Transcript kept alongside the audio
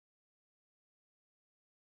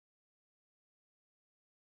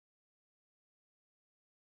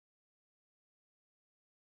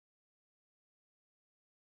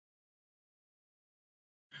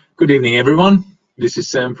Good evening, everyone. This is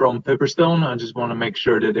Sam from Pepperstone. I just want to make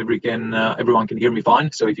sure that everyone can hear me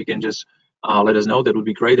fine. So if you can just let us know, that would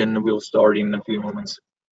be great, and we'll start in a few moments.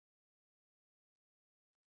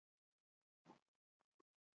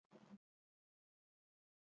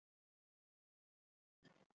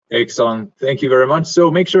 Excellent. Thank you very much.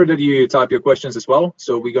 So make sure that you type your questions as well.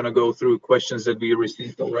 So we're going to go through questions that we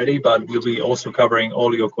received already, but we'll be also covering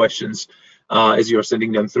all your questions as you're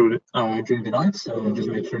sending them through during the night. So just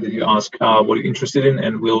make sure that you ask what you're interested in,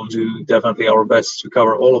 and we'll do definitely our best to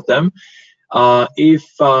cover all of them. If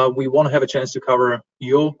we want to have a chance to cover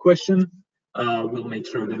your question, we'll make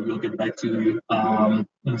sure that we'll get back to you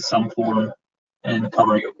in some form and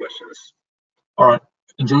cover your questions. All right.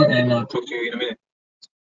 Enjoy, and I'll talk to you in a minute.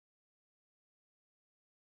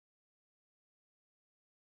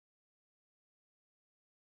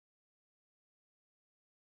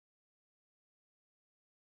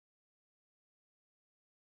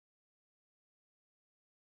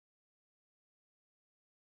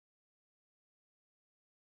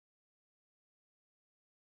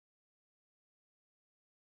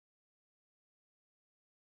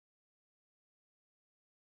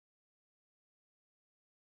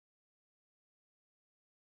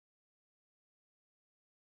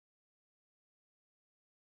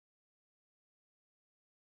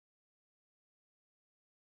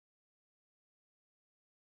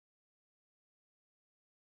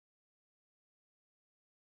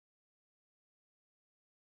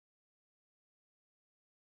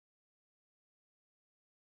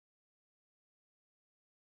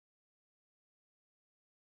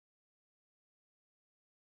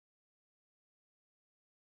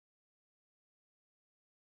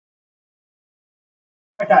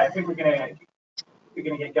 Okay, I think we're going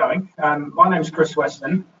to get going. My name is Chris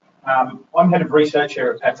Weston. I'm head of research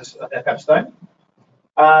here at Pepperstone.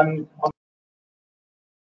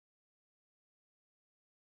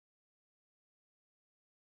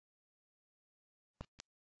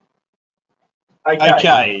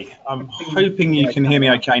 Okay, I'm hoping you can hear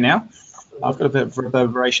me okay now. I've got a bit of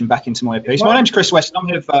reverberation back into my piece. My name's Chris Weston. I'm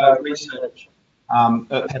head of research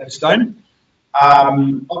at Pepperstone.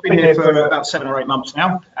 I've been here for about 7 or 8 months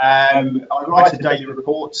now. I write a daily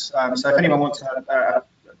report, so if anyone wants to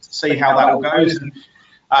see how that all goes and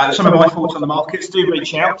some of my thoughts on the markets, do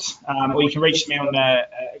reach out, or you can reach me on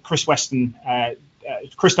Chris.Weston at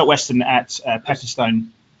Pepperstone.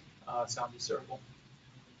 Sound is terrible.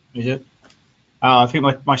 Is it? I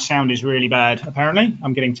think my sound is really bad, apparently.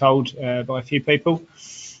 I'm getting told by a few people.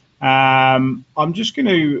 I'm just going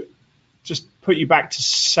to put you back to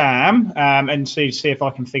Sam and see if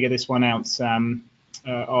I can figure this one out.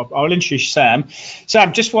 I'll introduce Sam.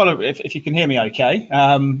 Sam, just if you can hear me okay,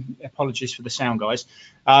 apologies for the sound, guys.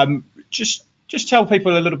 Just tell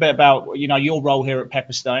people a little bit about your role here at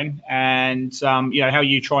Pepperstone and how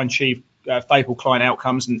you try and achieve favorable client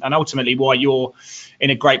outcomes and ultimately why you're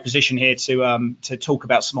in a great position here to talk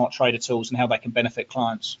about smart trader tools and how they can benefit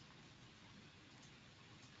clients.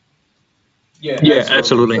 Yeah,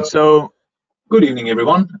 absolutely. So good evening,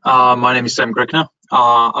 everyone. My name is Sam Grecner.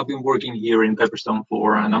 I've been working here in Pepperstone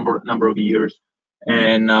for a number of years,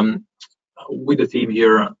 and with the team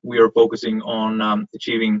here, we are focusing on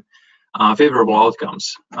achieving favorable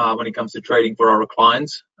outcomes when it comes to trading for our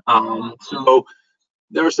clients. So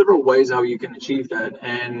there are several ways how you can achieve that,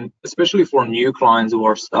 and especially for new clients who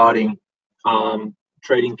are starting,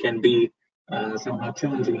 trading can be somewhat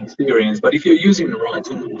challenging experience. But if you're using the right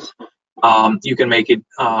tools, you can make it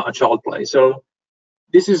a child play. So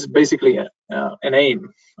this is basically an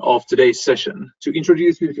aim of today's session, to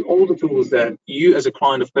introduce you to all the tools that you as a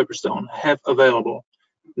client of Pepperstone have available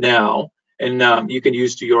now, and you can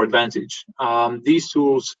use to your advantage. These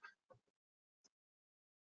tools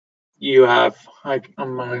you have,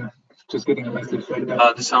 I'm just getting a message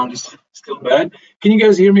that the sound is still bad. Can you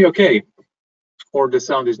guys hear me okay? Or the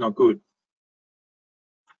sound is not good?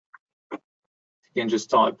 You can just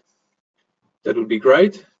type. That would be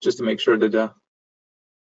great, just to make sure that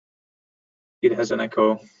it has an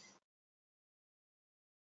echo.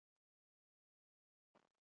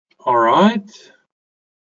 All right.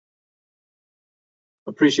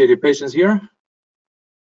 Appreciate your patience here.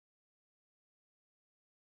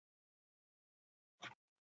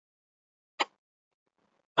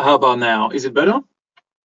 How about now? Is it better?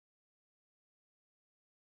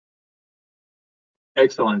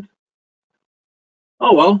 Excellent.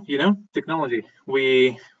 Oh, well, technology.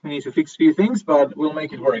 We need to fix a few things, but we'll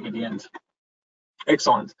make it work at the end.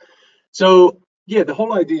 Excellent. So, yeah, the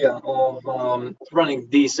whole idea of running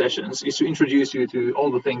these sessions is to introduce you to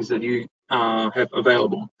all the things that you have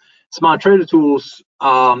available. Smart Trader tools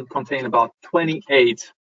contain about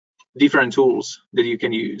 28 different tools that you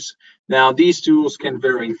can use. Now, these tools can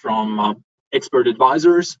vary from expert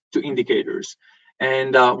advisors to indicators.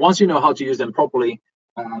 And once you know how to use them properly,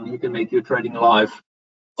 you can make your trading life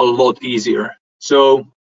a lot easier. So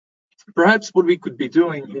perhaps what we could be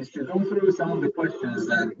doing is to go through some of the questions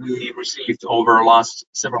that we received over the last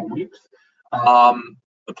several weeks.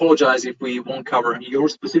 Apologize if we won't cover your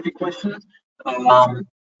specific questions.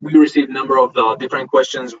 We received a number of different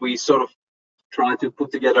questions. We sort of try to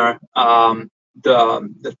put together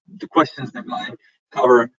the questions that might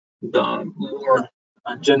cover the more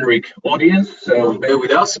generic audience. So bear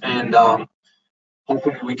with us, and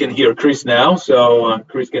hopefully we can hear Chris now. So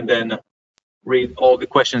Chris can then read all the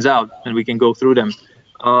questions out, and we can go through them.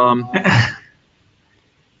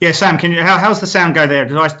 Yeah, Sam, can you? How's the sound go there?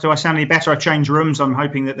 Do I sound any better? I changed rooms. I'm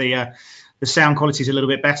hoping that the sound quality is a little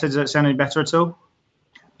bit better. Does that sound any better at all?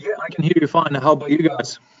 Yeah, I can hear you fine. How about you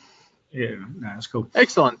guys? Yeah, no, that's cool.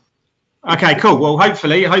 Excellent. Okay, cool. Well,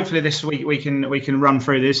 hopefully this week we can run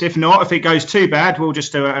through this. If not, if it goes too bad, we'll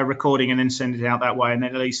just do a recording and then send it out that way, and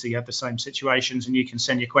then at least you have the same situations and you can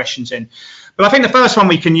send your questions in. But I think the first one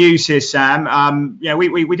we can use here, Sam.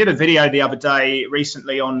 We did a video the other day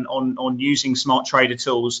recently on using smart trader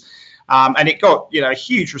tools, and it got a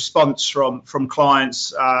huge response from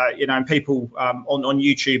clients, and people on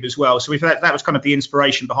YouTube as well. So that was kind of the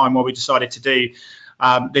inspiration behind why we decided to do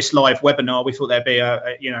this live webinar. We thought there'd be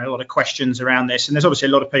a lot of questions around this, and there's obviously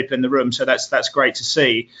a lot of people in the room, so that's great to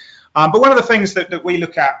see. But one of the things that we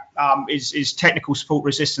look at is technical support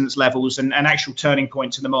resistance levels and actual turning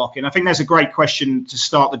points in the market. And I think there's a great question to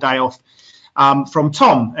start the day off from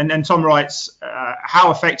Tom, and Tom writes, how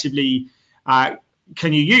effectively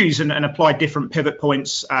can you use and apply different pivot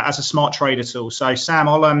points as a smart trader tool? So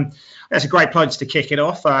Sam, that's a great place to kick it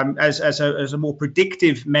off as a more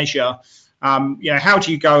predictive measure. How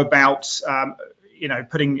do you go about,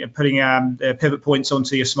 putting pivot points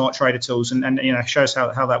onto your smart trader tools, and show us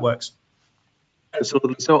how that works.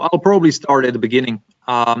 Absolutely. So I'll probably start at the beginning.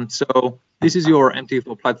 So this is your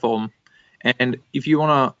MT4 platform, and if you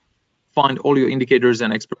want to find all your indicators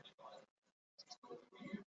and experts,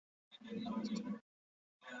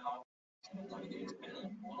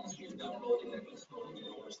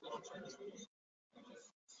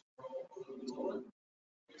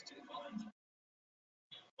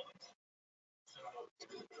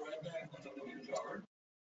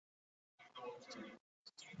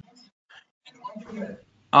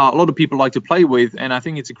 a lot of people like to play with, and I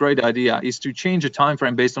think it's a great idea, is to change the time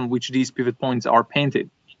frame based on which these pivot points are painted.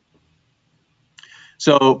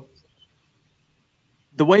 So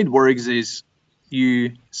the way it works is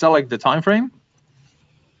you select the time frame,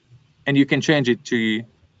 and you can change it to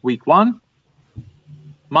week 1,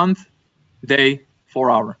 month, day, 4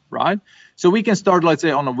 hour, right? So we can start, let's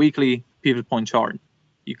say, on a weekly pivot point chart.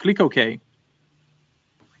 You click OK,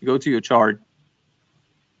 you go to your chart,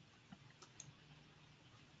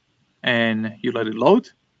 and you let it load.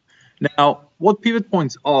 Now, what pivot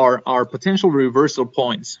points are potential reversal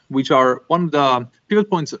points, which are one of the pivot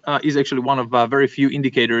points is actually one of very few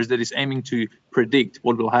indicators that is aiming to predict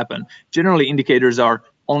what will happen. Generally, indicators are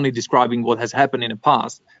only describing what has happened in the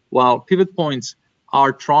past, while pivot points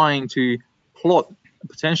are trying to plot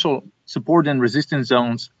potential support and resistance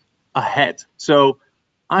zones ahead. So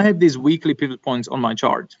I have these weekly pivot points on my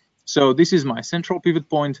chart. So this is my central pivot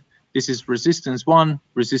point. This is resistance 1,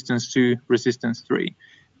 resistance 2, resistance 3.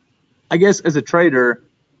 I guess as a trader,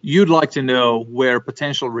 you'd like to know where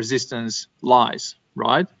potential resistance lies,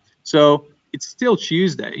 right? So it's still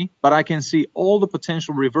Tuesday, but I can see all the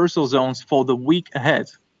potential reversal zones for the week ahead.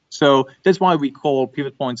 So that's why we call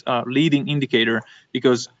pivot points a leading indicator,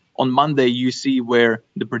 because on Monday you see where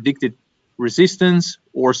the predicted resistance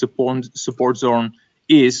or support zone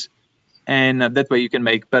is, and that way you can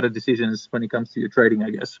make better decisions when it comes to your trading,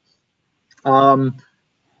 I guess.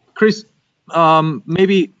 Chris,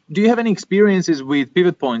 maybe do you have any experiences with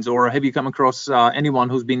pivot points, or have you come across anyone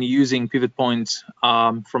who's been using pivot points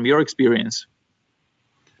from your experience?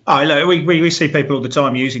 Oh, look, we see people all the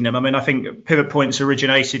time using them. I mean, I think pivot points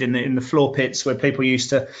originated in the floor pits where people used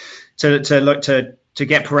to look to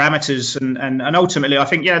get parameters, and ultimately I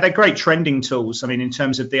think they're great trending tools. I mean, in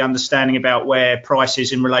terms of the understanding about where price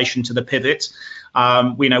is in relation to the pivot.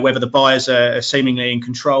 We know whether the buyers are seemingly in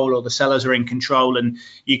control or the sellers are in control, and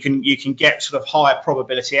you can get sort of higher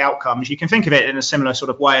probability outcomes. You can think of it in a similar sort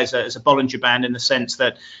of way as a Bollinger Band, in the sense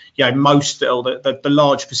that most or the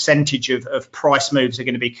large percentage of price moves are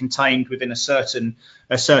going to be contained within a certain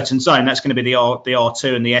zone. That's going to be the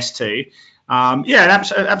R2 and the S2.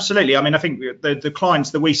 Absolutely. I mean, I think the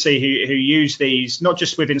clients that we see who use these, not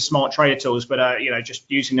just within smart trader tools, but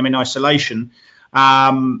just using them in isolation,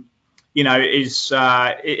 you know, is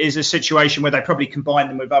a situation where they probably combine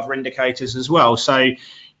them with other indicators as well. So,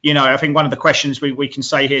 you know, I think one of the questions we can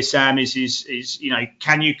say here, Sam, is you know,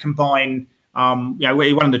 can you combine, you know,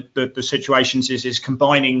 one of the situations is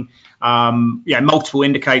combining, you know, multiple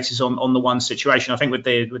indicators on the one situation. I think with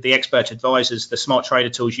the expert advisors, the smart trader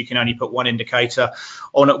tools, you can only put one indicator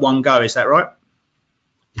on at one go. Is that right?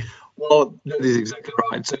 Well, that is exactly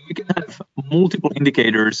right. So you can have multiple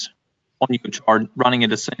indicators on your chart running at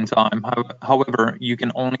the same time. However, you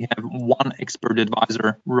can only have one expert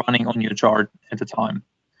advisor running on your chart at a time.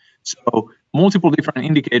 So multiple different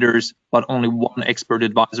indicators, but only one expert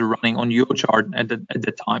advisor running on your chart at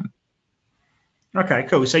the time. Okay,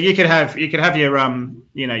 cool. So you could have your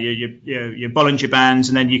you know, your Bollinger Bands,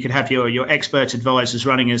 and then you could have your expert advisors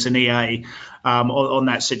running as an EA on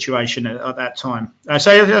that situation at that time.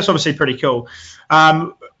 So that's obviously pretty cool.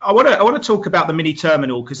 I want to talk about the mini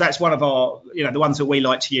terminal, because that's one of our, you know, the ones that we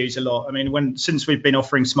like to use a lot. I mean, since we've been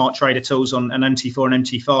offering smart trader tools on an MT4 and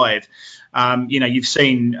MT5, you know, you've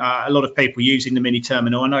seen a lot of people using the mini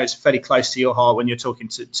terminal. I know it's fairly close to your heart when you're talking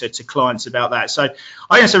to clients about that. So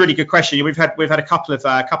I think it's a really good question. We've had a couple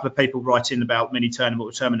of people write in about mini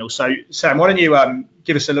terminal. So Sam, why don't you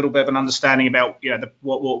give us a little bit of an understanding about, you know,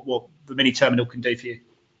 what the mini terminal can do for you?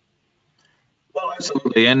 Well,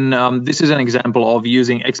 absolutely. And this is an example of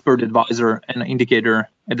using expert advisor and indicator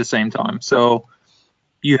at the same time. So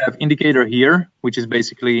you have indicator here, which is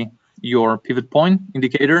basically your pivot point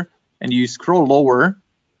indicator, and you scroll lower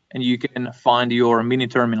and you can find your mini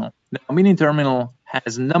terminal. Now, mini terminal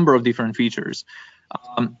has a number of different features.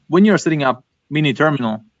 When you're setting up mini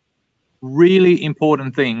terminal, really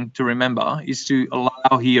important thing to remember is to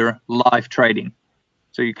allow here live trading.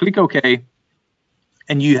 So you click OK,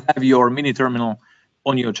 and you have your mini terminal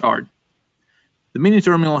on your chart. The mini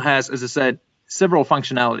terminal has, as I said, several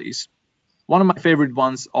functionalities. One of my favorite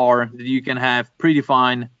ones are that you can have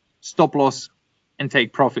predefined stop loss and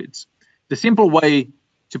take profits. The simple way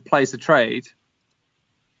to place a trade,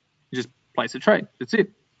 you just place a trade. That's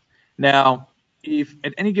it. Now, if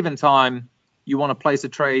at any given time you want to place a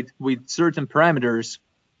trade with certain parameters,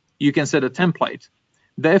 you can set a template.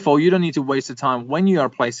 Therefore, you don't need to waste the time when you are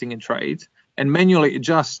placing a trade and manually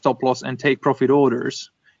adjust stop loss and take profit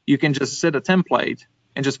orders. You can just set a template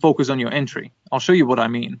and just focus on your entry. I'll show you what I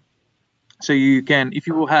mean. So you can, if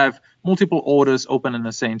you will have multiple orders open at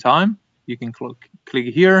the same time, you can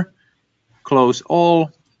click here, close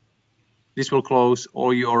all. This will close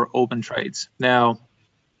all your open trades. Now,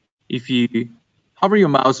 if you hover your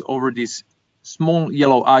mouse over this small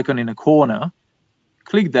yellow icon in the corner,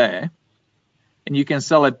 click there, and you can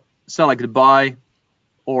select the buy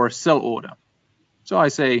or sell order. So I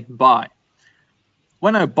say buy.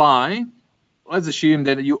 When I buy, let's assume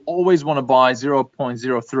that you always want to buy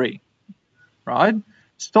 0.03, right?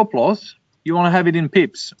 Stop loss, you want to have it in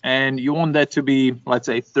pips, and you want that to be, let's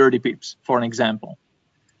say, 30 pips, for an example.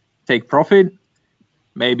 Take profit,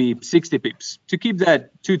 maybe 60 pips, to keep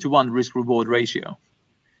that 2-to-1 risk-reward ratio.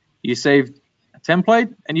 You save a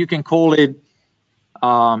template, and you can call it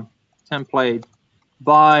template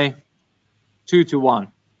buy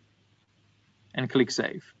 2-to-1, and click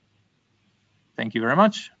save. Thank you very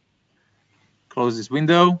much. Close this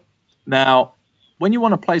window. Now, when you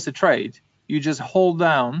want to place a trade, you just hold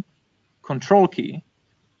down Control key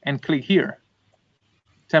and click here,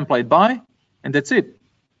 template buy, and that's it.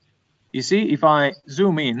 You see, if I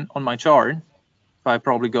zoom in on my chart, if I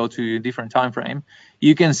probably go to a different time frame,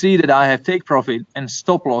 you can see that I have take profit and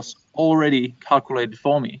stop loss already calculated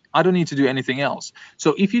for me. I don't need to do anything else.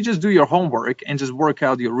 So if you just do your homework and just work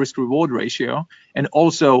out your risk reward ratio and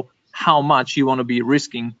also how much you want to be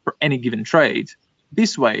risking for any given trade,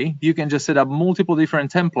 this way you can just set up multiple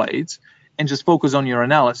different templates and just focus on your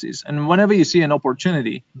analysis. And whenever you see an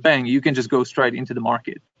opportunity, bang, you can just go straight into the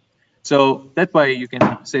market. So that way you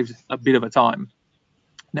can save a bit of a time.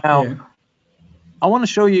 Now, yeah. I want to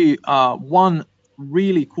show you one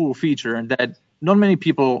really cool feature that not many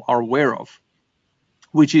people are aware of,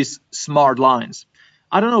 which is smart lines.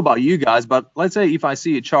 I don't know about you guys, but let's say if I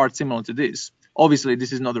see a chart similar to this, obviously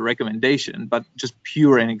this is not a recommendation, but just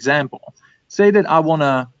pure an example. Say that I want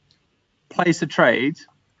to place a trade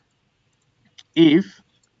if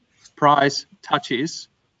price touches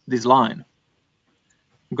this line.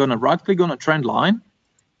 I'm going to right click on a trend line,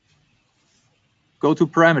 go to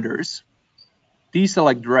parameters,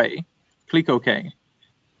 deselect gray, click OK.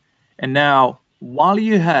 And now, while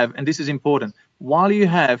you have, and this is important, while you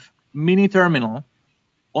have mini terminal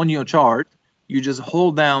on your chart, you just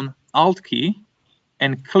hold down Alt key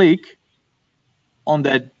and click on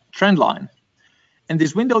that trend line. And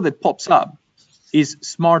this window that pops up is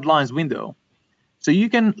Smart Lines window. So you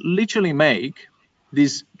can literally make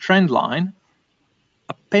this trend line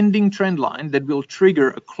a pending trend line that will trigger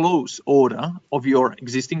a close order of your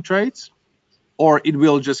existing trades, or it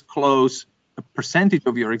will just close a percentage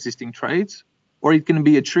of your existing trades, or it can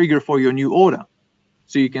be a trigger for your new order.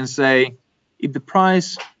 So you can say, if the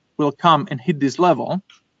price will come and hit this level,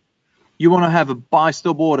 you want to have a buy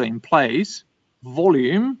stop order in place,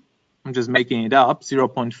 volume, I'm just making it up,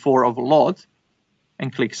 0.4 of a lot,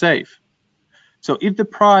 and click save. So if the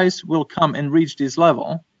price will come and reach this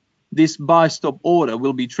level, this buy stop order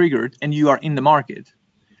will be triggered and you are in the market.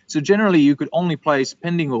 So generally you could only place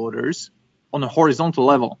pending orders on a horizontal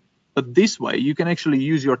level, but this way you can actually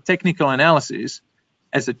use your technical analysis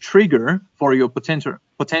as a trigger for your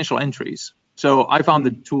potential entries. So I found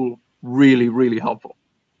the tool really, really helpful.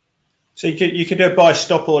 So you could do a buy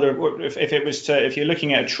stop order if you're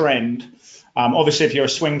looking at a trend. Obviously, if you're a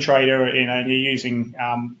swing trader, and you're using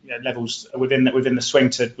levels within the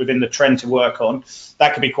swing within the trend to work on,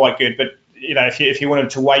 that could be quite good. But if you wanted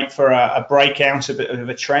to wait for a breakout of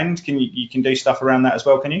a trend, you can do stuff around that as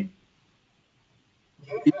well, can you?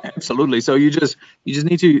 Yeah, absolutely. So you just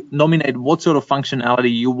need to nominate what sort of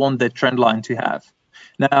functionality you want that trend line to have.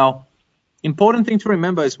 Now, important thing to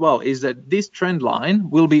remember as well is that this trend line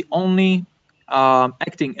will be only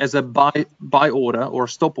acting as a buy order or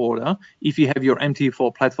stop order if you have your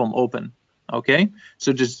MT4 platform open. Okay,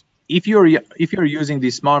 so just if you're using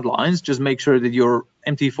these smart lines, just make sure that your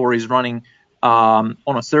MT4 is running on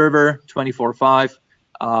a server 24/5,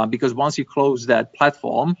 because once you close that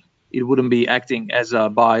platform, it wouldn't be acting as a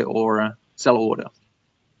buy or a sell order.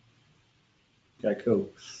 Okay, cool.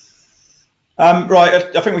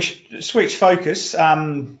 Right, I think we should switch focus.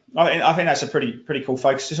 I think that's a pretty cool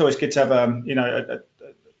focus. It's always good to have a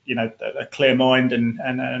clear mind and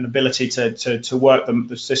an ability to work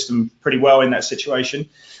the system pretty well in that situation.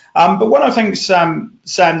 But one of the things, Sam,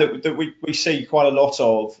 that we see quite a lot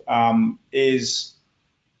of is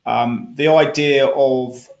the idea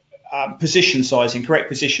of position sizing, correct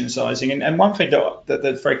position sizing. And one thing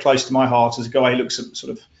that's very close to my heart as a guy who looks at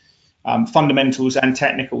sort of fundamentals and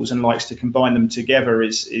technicals and likes to combine them together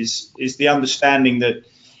is the understanding that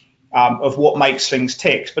of what makes things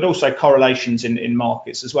tick, but also correlations in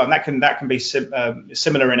markets as well. And that can be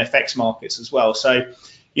similar in FX markets as well. So,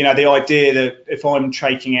 the idea that if I'm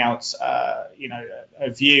taking out, a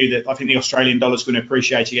view that I think the Australian dollar is going to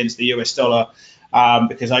appreciate against the US dollar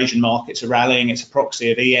because Asian markets are rallying, it's a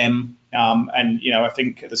proxy of EM. And, I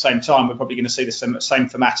think at the same time, we're probably going to see the same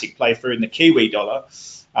thematic play through in the Kiwi dollar.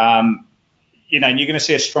 And you're going to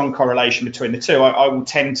see a strong correlation between the two. I will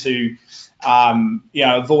tend to,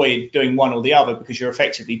 avoid doing one or the other because you're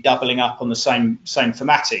effectively doubling up on the same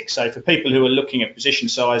thematic. So for people who are looking at position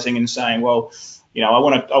sizing and saying, well, I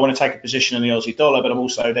want to take a position in the Aussie dollar, but I'm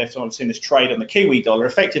also therefore seeing this trade on the Kiwi dollar.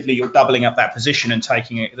 Effectively, you're doubling up that position and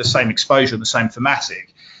taking the same exposure, the same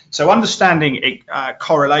thematic. So understanding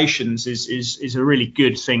correlations is a really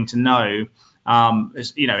good thing to know.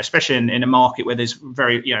 Especially in a market where there's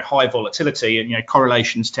very high volatility and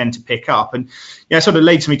correlations tend to pick up. And it sort of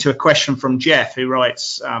leads me to a question from Jeff, who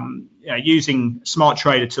writes, using smart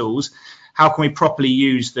trader tools, how can we properly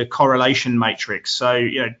use the correlation matrix? So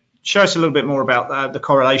show us a little bit more about the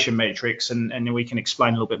correlation matrix, and then we can explain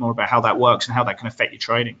a little bit more about how that works and how that can affect your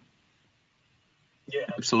trading. Yeah,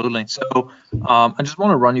 absolutely. So I just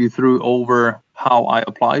want to run you through over how I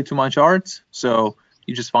apply it to my charts. So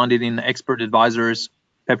you just find it in Expert Advisor's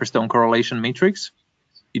Pepperstone correlation matrix.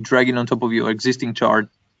 You drag it on top of your existing chart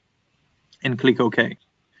and click OK.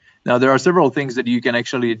 Now, there are several things that you can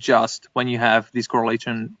actually adjust when you have this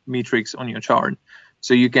correlation matrix on your chart.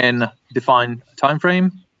 So you can define a time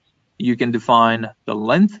frame. You can define the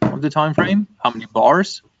length of the time frame, how many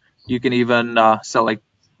bars. You can even select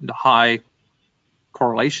the high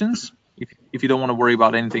correlations. If you don't want to worry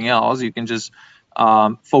about anything else, you can just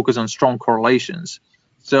focus on strong correlations.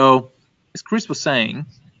 So as Chris was saying,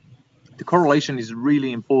 the correlation is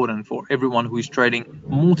really important for everyone who is trading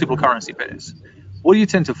multiple currency pairs. What you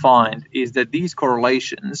tend to find is that these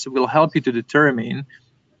correlations will help you to determine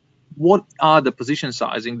what are the position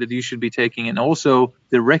sizing that you should be taking, and also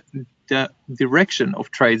the direction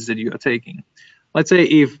of trades that you are taking. Let's say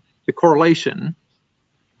if the correlation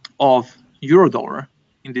of euro dollar,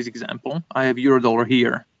 in this example, I have euro dollar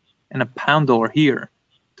here and a pound dollar here,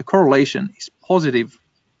 the correlation is positive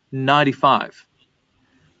 95.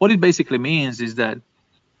 What it basically means is that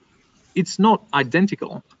it's not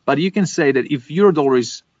identical, but you can say that if euro dollar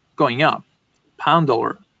is going up, pound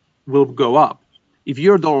dollar will go up. If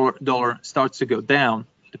euro dollar starts to go down,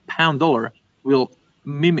 the pound dollar will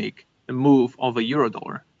mimic the move of a euro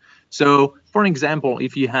dollar. So for an example,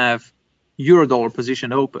 if you have euro-dollar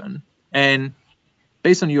position open, and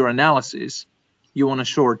based on your analysis, you want to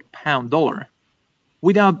short pound-dollar,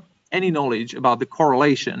 without any knowledge about the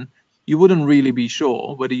correlation, you wouldn't really be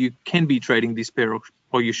sure whether you can be trading this pair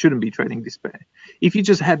or you shouldn't be trading this pair. If you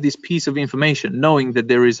just have this piece of information, knowing that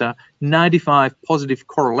there is a 95 positive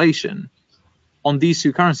correlation on these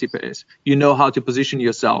two currency pairs, you know how to position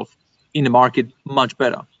yourself in the market much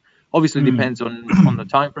better. Obviously, it depends on the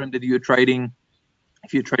time frame that you're trading.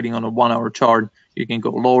 If you're trading on a 1 hour chart, you can go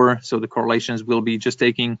lower. So the correlations will be just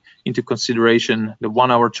taking into consideration the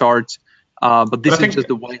 1 hour charts. But this is just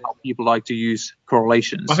the way how people like to use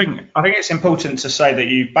correlations. I think it's important to say that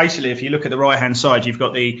you basically, if you look at the right hand side, you've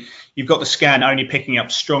got the scan only picking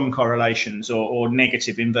up strong correlations or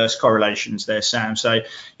negative inverse correlations there, Sam. So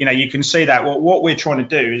you can see that what we're trying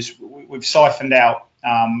to do is we've siphoned out.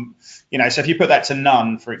 So if you put that to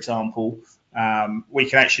none, for example, we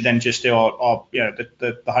can actually then just do our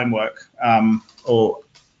the homework, or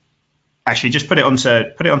actually just put it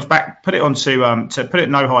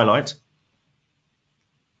no highlights.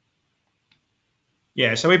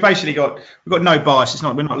 Yeah, so we've got no bias.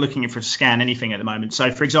 We're not looking for a scan anything at the moment. So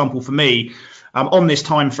for example, for me, on this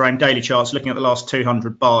time frame daily charts, looking at the last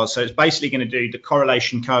 200 bars, so it's basically going to do the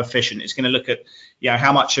correlation coefficient. It's going to look at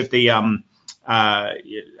how much of the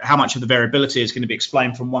variability is going to be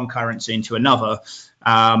explained from one currency into another.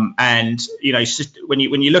 And when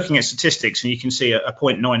you're looking at statistics and you can see a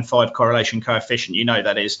 0.95 correlation coefficient,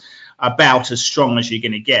 that is about as strong as you're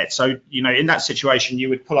going to get. So in that situation, you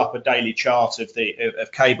would pull up a daily chart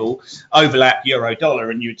of cable, overlap euro dollar,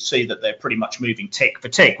 and you'd see that they're pretty much moving tick for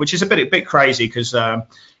tick, which is a bit crazy because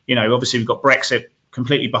obviously we've got Brexit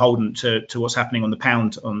completely beholden to what's happening on the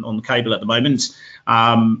pound on the cable at the moment.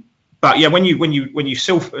 But yeah, when you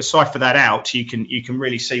cipher that out, you can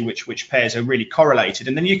really see which pairs are really correlated,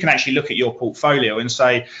 and then you can actually look at your portfolio and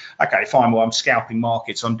say, okay, fine, well, I'm scalping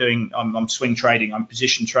markets, I'm swing trading, I'm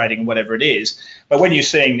position trading, and whatever it is. But when you're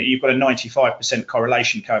seeing that you've got a 95%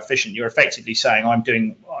 correlation coefficient, you're effectively saying I'm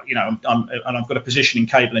doing, and I've got a position in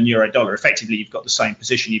cable and euro dollar. Effectively, you've got the same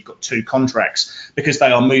position. You've got two contracts because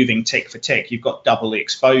they are moving tick for tick. You've got double the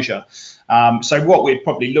exposure. So what we'd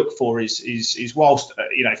probably look for is whilst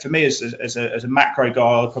for me as a macro guy,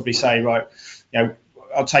 I'll probably say, right,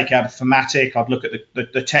 I'll take out a thematic, I'd look at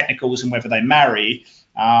the technicals and whether they marry,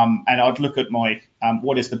 and I'd look at my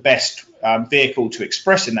what is the best vehicle to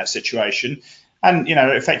express in that situation. And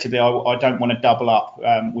effectively, I don't want to double up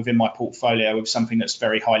within my portfolio with something that's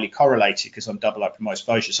very highly correlated because I'm double up in my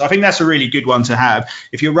exposure. So I think that's a really good one to have.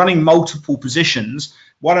 If you're running multiple positions,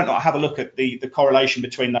 why don't I have a look at the correlation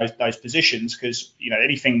between those positions? Because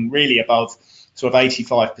anything really above sort of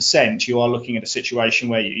 85%, you are looking at a situation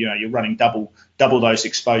where you're running double those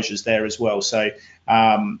exposures there as well. So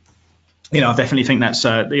I definitely think that's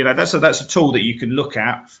a tool that you can look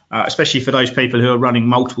at, especially for those people who are running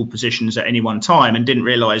multiple positions at any one time and didn't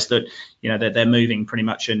realise that they're moving pretty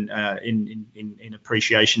much in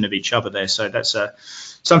appreciation of each other there. So that's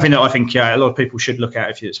something that I think a lot of people should look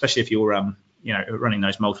at, especially if you're running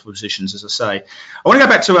those multiple positions. As I say, I want to go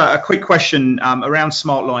back to a quick question around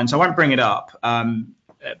smart lines. I won't bring it up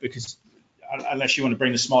because unless you want to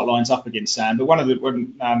bring the smart lines up again, Sam. But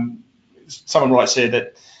someone writes here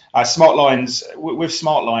that. Smart lines, with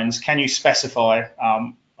smart lines, can you specify,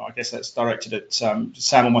 I guess that's directed at Sam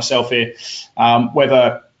or myself here,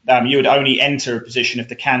 whether you would only enter a position if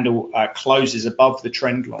the candle closes above the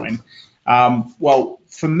trend line? Well,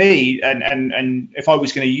 for me, and if I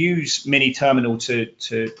was going to use mini terminal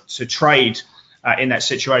to trade in that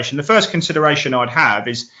situation, the first consideration I'd have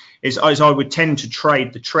is I would tend to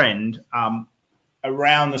trade the trend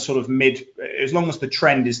around the sort of mid, as long as the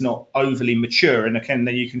trend is not overly mature, and again,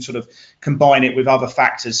 then you can sort of combine it with other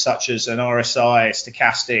factors such as an RSI,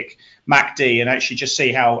 stochastic, MACD, and actually just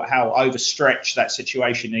see how overstretched that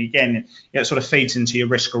situation. And again, it sort of feeds into your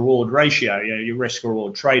risk reward ratio, your risk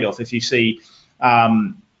reward trade off. If you see,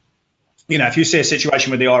 if you see a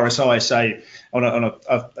situation with the RSI, say on a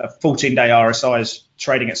 14-day RSI is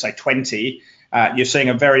trading at say 20. You're seeing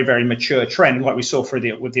a very, very mature trend, like we saw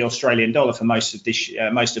with the Australian dollar for most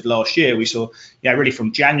of last year. We saw, really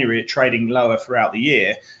from January, it trading lower throughout the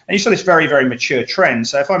year, and you saw this very, very mature trend.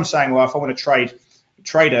 So if I'm saying, well, if I want to trade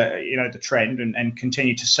the trend and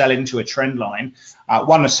continue to sell into a trend line,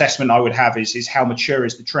 one assessment I would have is how mature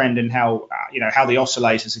is the trend and how how the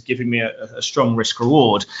oscillators are giving me a strong risk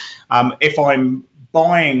reward. If I'm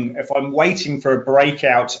waiting for a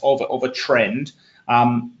breakout of a trend.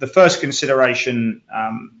 The first consideration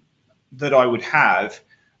that I would have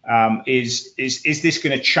is this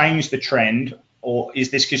going to change the trend, or is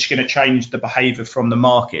this just going to change the behavior from the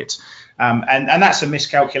market? And that's a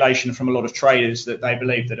miscalculation from a lot of traders, that they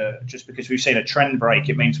believe that just because we've seen a trend break,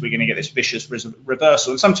 it means we're going to get this vicious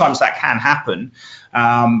reversal. And sometimes that can happen,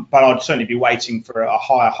 but I'd certainly be waiting for a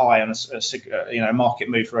higher high on a market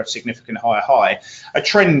move for a significant higher high. A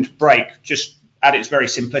trend break, just at its very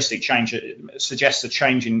simplistic change, suggests a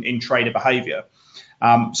change in trader behavior.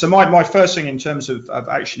 So my first thing in terms of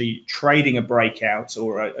actually trading a breakout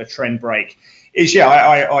or a trend break is,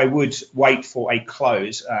 I would wait for a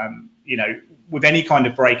close. With any kind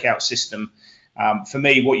of breakout system, for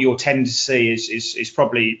me, what you'll tend to see is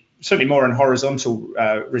probably certainly more in horizontal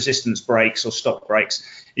resistance breaks or stop breaks,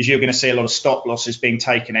 is you're going to see a lot of stop losses being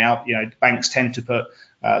taken out. Banks tend to put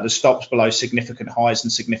the stops below significant highs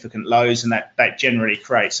and significant lows, and that generally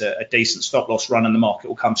creates a decent stop loss run, and the market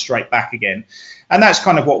will come straight back again. And that's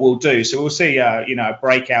kind of what we'll do. So we'll see a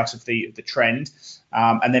breakout of the trend,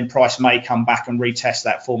 and then price may come back and retest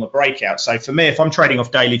that former breakout. So for me, if I'm trading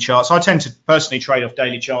off daily charts, I tend to personally trade off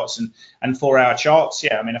daily charts and 4-hour charts.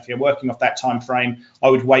 If you're working off that time frame, I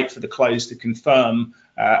would wait for the close to confirm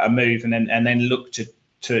a move, and then look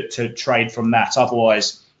to trade from that.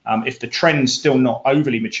 Otherwise, if the trend's still not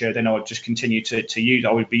overly mature, then I would just continue to use.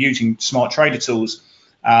 I would be using smart trader tools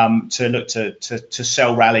to look to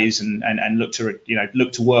sell rallies and look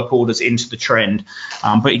to work orders into the trend.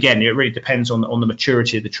 But again, it really depends on the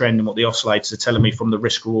maturity of the trend and what the oscillators are telling me from the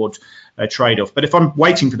risk reward trade-off. But if I'm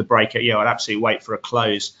waiting for the breakout, I'd absolutely wait for a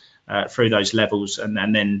close through those levels, and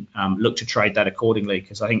then look to trade that accordingly,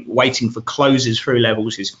 because I think waiting for closes through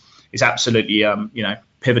levels is absolutely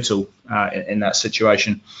pivotal in that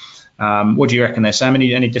situation. What do you reckon there, Sam?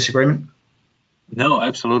 Any disagreement? No,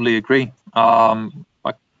 absolutely agree. I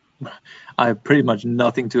have pretty much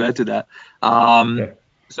nothing to add to that. Okay.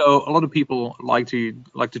 So a lot of people like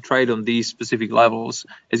to trade on these specific levels,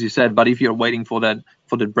 as you said. But if you're waiting for that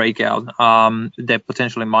breakout, that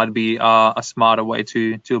potentially might be a smarter way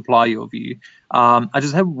to apply your view. I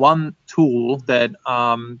just have one tool that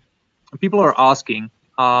people are asking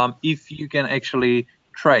if you can actually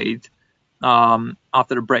trade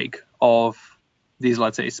after the break of these,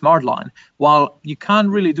 let's say, smart line. While you can't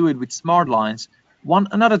really do it with smart lines,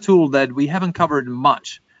 another tool that we haven't covered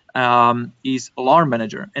much is Alarm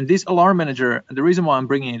Manager. And this Alarm Manager, the reason why I'm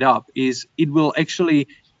bringing it up is it will actually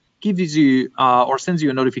gives you or sends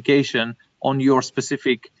you a notification on your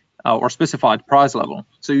specific or specified price level.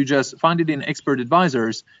 So you just find it in Expert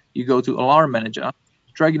Advisors, you go to Alarm Manager,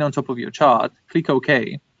 drag it on top of your chart, click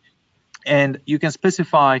OK, and you can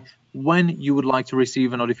specify when you would like to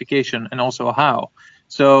receive a notification and also how.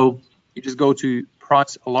 So you just go to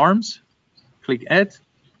Price Alarms, click Add,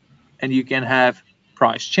 and you can have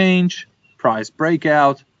price change, price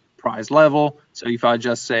breakout, price level. So if I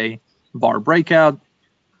just say bar breakout,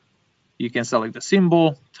 you can select the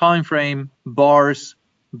symbol, time frame, bars,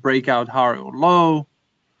 breakout high or low,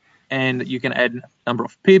 and you can add number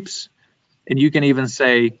of pips, and you can even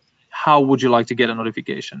say how would you like to get a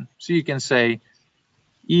notification. So you can say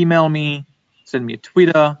email me, send me a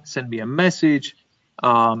Twitter, send me a message,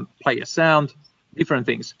 play a sound, different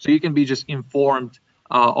things. So you can be just informed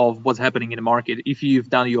of what's happening in the market if you've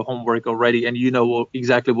done your homework already and you know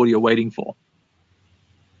exactly what you're waiting for.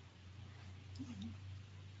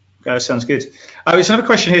 Okay, that sounds good. There's another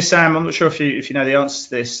question here, Sam. I'm not sure if you know the answer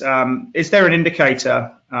to this. Is there an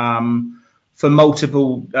indicator for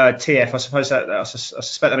multiple TF? I suppose that I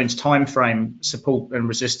suspect that means time frame support and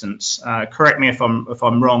resistance. Correct me if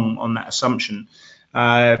I'm wrong on that assumption.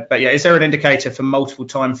 But yeah, is there an indicator for multiple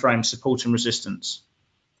time frame support and resistance?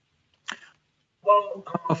 Well,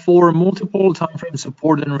 for multiple time frame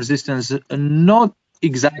support and resistance, not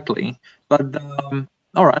exactly. But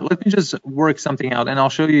all right, let me just work something out, and I'll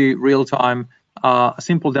show you real time a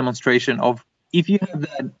simple demonstration of if you have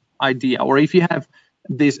that idea, or if you have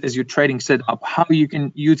this as your trading setup, how you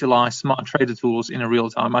can utilize smart trader tools in a real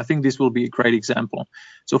time. I think this will be a great example.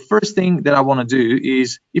 So first thing that I want to do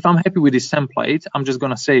is, if I'm happy with this template, I'm just going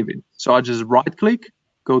to save it. So I just right click,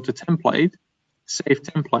 go to template, save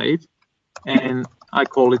template, and I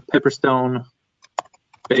call it Pepperstone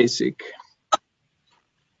Basic.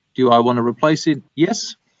 Do I want to replace it?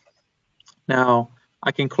 Yes. Now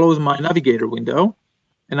I can close my navigator window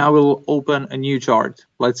and I will open a new chart.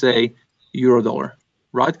 Let's say euro dollar.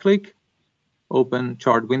 Right click, open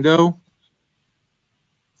chart window.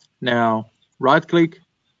 Now right click,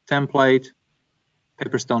 template,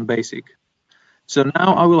 Pepperstone Basic. So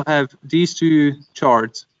now I will have these two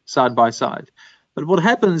charts side by side. But what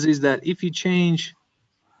happens is that if you change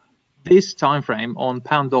this time frame on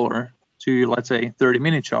pound dollar to, let's say,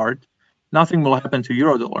 30-minute chart, nothing will happen to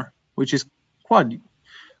euro dollar, which is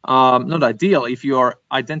not ideal if you are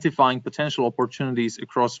identifying potential opportunities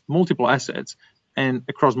across multiple assets and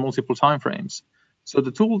across multiple timeframes. So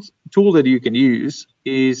the tool that you can use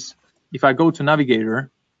is, if I go to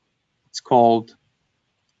Navigator, it's called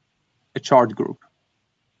a chart group.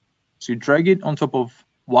 So you drag it on top of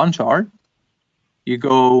one chart, you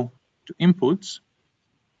go to inputs,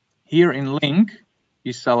 here in link,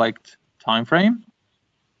 you select time frame,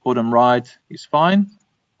 bottom right is fine,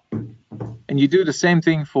 and you do the same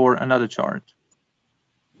thing for another chart.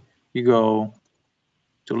 You go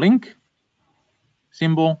to link,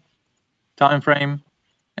 symbol, time frame,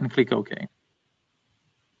 and click OK.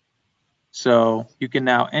 So you can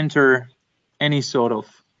now enter any sort of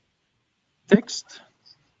text.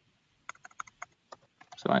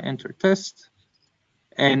 So I enter test,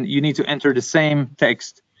 and you need to enter the same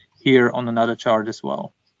text here on another chart as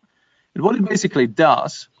well. And what it basically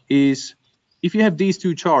does is, if you have these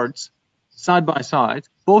two charts side by side,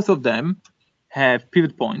 both of them have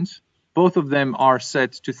pivot points, both of them are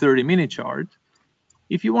set to 30-minute chart.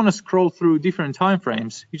 If you want to scroll through different time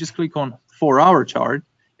frames, you just click on 4-hour chart,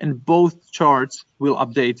 and both charts will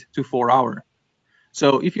update to 4-hour.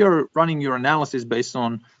 So if you're running your analysis based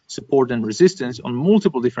on support and resistance on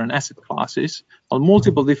multiple different asset classes, on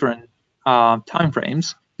multiple different time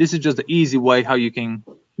frames, this is just the easy way how you can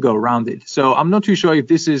go around it. So I'm not too sure if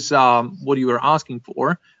this is what you were asking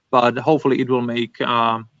for, but hopefully it will make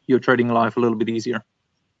your trading life a little bit easier.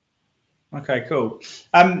 Okay, cool.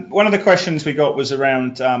 One of the questions we got was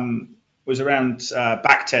around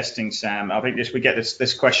back testing, Sam. I think we get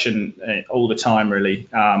this question all the time, really.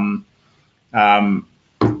 And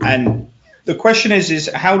the question is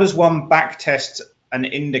how does one back test an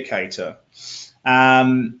indicator?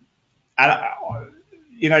 And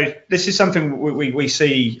you know, this is something we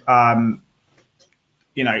see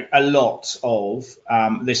you know, a lot of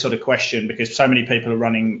this sort of question, because so many people are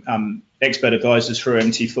running expert advisors through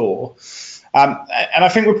MT4. And I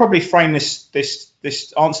think we'll probably frame answer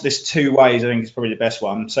this two ways. I think it's probably the best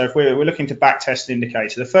one. So if we're looking to back test an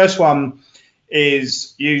indicator, the first one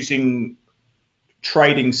is using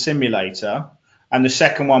trading simulator, and the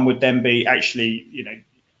second one would then be actually, you know,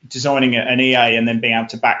 designing an EA and then being able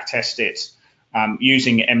to back test it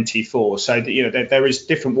using MT4. So that, you know, there is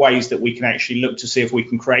different ways that we can actually look to see if we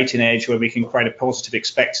can create an edge where we can create a positive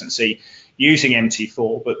expectancy using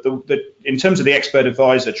MT4. But in terms of the expert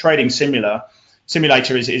advisor, trading simulator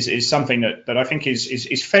is something that I think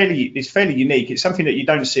is fairly unique. It's something that you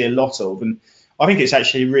don't see a lot of, and I think it's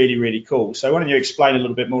actually really, really cool. So why don't you explain a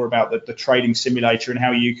little bit more about the trading simulator and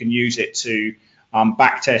how you can use it to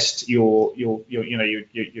backtest your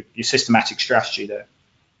systematic strategy there?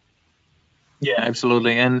 Yeah,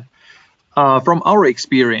 absolutely. And from our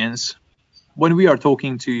experience, when we are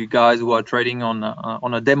talking to guys who are trading on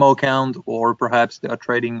a demo account, or perhaps they are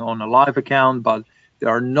trading on a live account, but they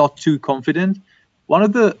are not too confident, one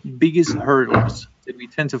of the biggest hurdles that we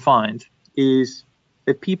tend to find is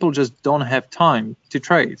that people just don't have time to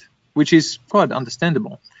trade, which is quite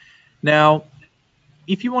understandable. Now,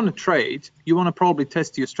 if you want to trade, you want to probably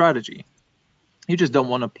test your strategy. You just don't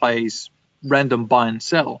want to place random buy and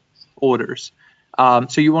sell orders.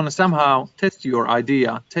 So you want to somehow test your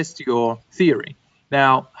idea, test your theory.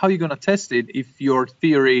 Now, how are you going to test it if your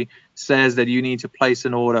theory says that you need to place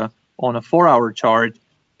an order on a 4-hour chart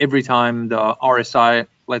every time the RSI,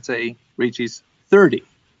 let's say, reaches 30?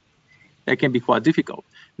 That can be quite difficult.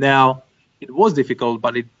 Now, it was difficult,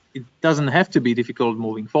 but it doesn't have to be difficult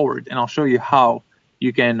moving forward. And I'll show you how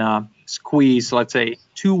you can squeeze, let's say,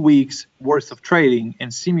 2 weeks worth of trading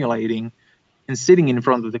and simulating and sitting in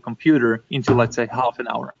front of the computer into, let's say, half an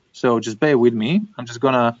hour. So just bear with me. I'm just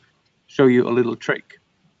going to show you a little trick.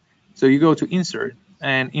 So you go to Insert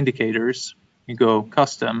and Indicators. You go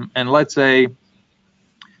Custom. And let's say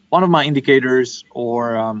one of my indicators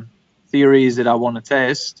or theories that I want to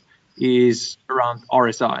test is around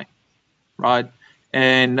RSI, right?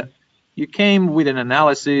 And you came with an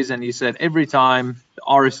analysis and you said every time the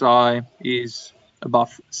RSI is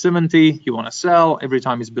above 70, you want to sell. Every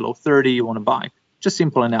time it's below 30, you want to buy. Just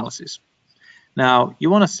simple analysis. Now, you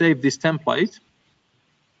want to save this template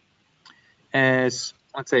as,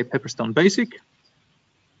 let's say, Pepperstone Basic.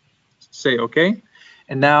 Say OK.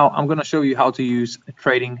 And now I'm going to show you how to use a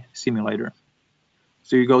trading simulator.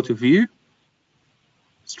 So you go to View,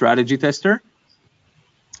 Strategy Tester.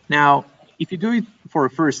 Now, if you do it for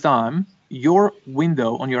the first time, your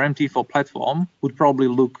window on your MT4 platform would probably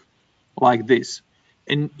look like this.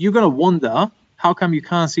 And you're going to wonder, how come you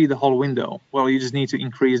can't see the whole window? Well, you just need to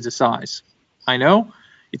increase the size. I know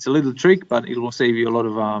it's a little trick, but it will save you a lot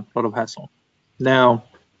of hassle. Now,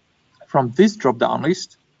 from this drop-down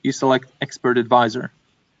list, you select Expert Advisor.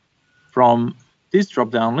 from this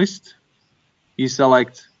drop-down list, you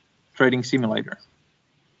select Trading Simulator.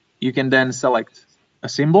 You can then select a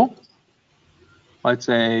symbol, let's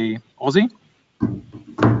say Aussie,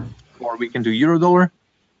 or we can do Euro Dollar.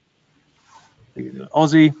 We can do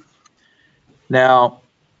Aussie. Now,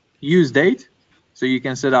 use date, so you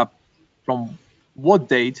can set up from what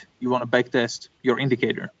date you want to backtest your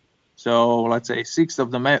indicator. So let's say 6th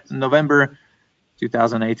of November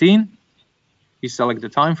 2018. You select the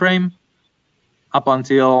time frame up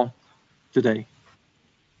until today,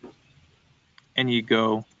 and you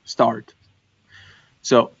go start.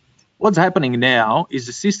 So what's happening now is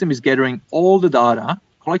the system is gathering all the data,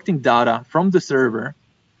 collecting data from the server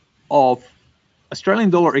of Australian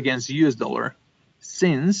dollar against US dollar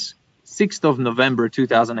since 6th of November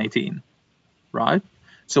 2018, right?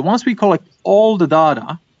 So once we collect all the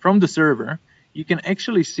data from the server, you can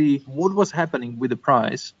actually see what was happening with the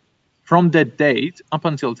price from that date up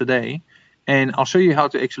until today, and I'll show you how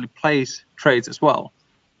to actually place trades as well.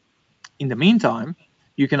 In the meantime,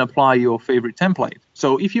 you can apply your favorite template.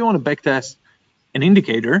 So if you want to backtest an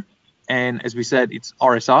indicator, and as we said, it's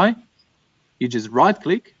RSI, you just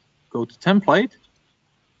right-click, go to Template,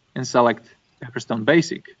 and select Pepperstone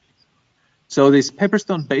Basic. So this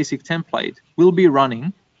Pepperstone Basic template will be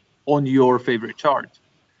running on your favorite chart.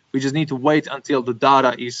 We just need to wait until the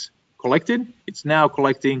data is collected. It's now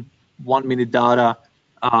collecting 1 minute data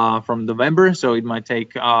from November, so it might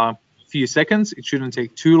take a few seconds. It shouldn't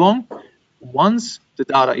take too long. Once the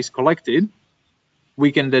data is collected,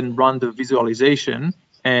 we can then run the visualization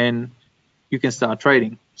and you can start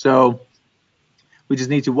trading. So we just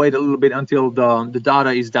need to wait a little bit until the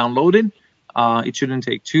data is downloaded. It shouldn't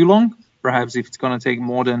take too long. Perhaps if it's going to take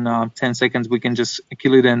more than 10 seconds, we can just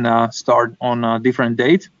kill it and start on a different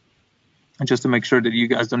date, and just to make sure that you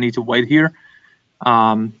guys don't need to wait here.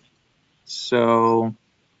 So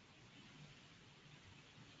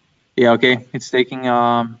yeah, okay, it's taking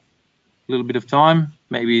a little bit of time.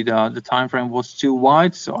 Maybe the time frame was too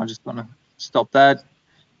wide, so I'm just gonna stop that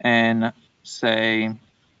and say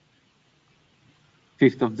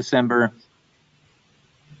 5th of December.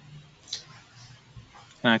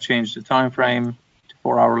 And I change the time frame to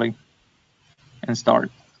 4 hourly and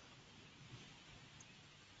start.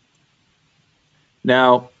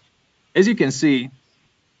 Now, as you can see,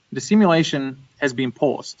 the simulation has been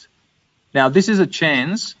paused. Now, this is a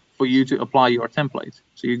chance for you to apply your template.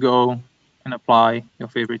 So you go and apply your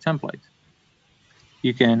favorite template.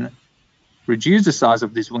 You can reduce the size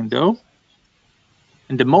of this window,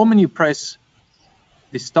 and the moment you press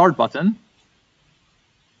the start button,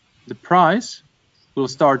 the price will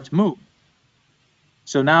start to move.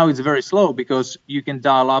 So now it's very slow because you can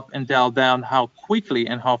dial up and dial down how quickly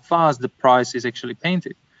and how fast the price is actually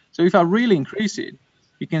painted. So if I really increase it,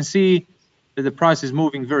 you can see that the price is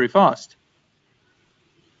moving very fast,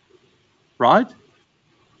 right?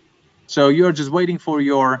 So you're just waiting for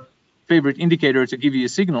your favorite indicator to give you a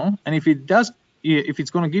signal, and if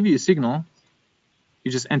it's going to give you a signal,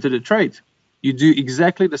 you just enter the trade. You do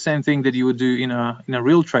exactly the same thing that you would do in a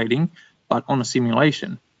real trading, but on a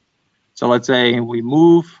simulation. So let's say we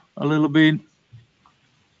move a little bit.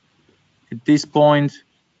 At this point,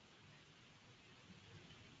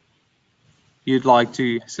 you'd like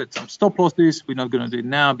to set some stop losses. We're not going to do it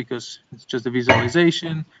now because it's just a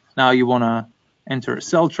visualization. Now you want to enter a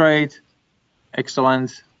sell trade.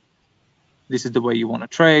 Excellent. This is the way you want to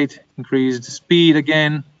trade. Increase the speed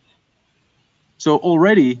again. So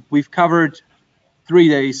already we've covered 3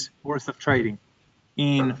 days worth of trading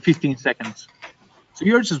in 15 seconds. So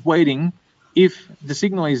you're just waiting. If the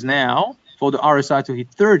signal is now for the RSI to hit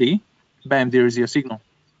 30, bam, there is your signal.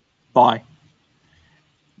 Buy.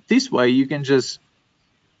 This way you can just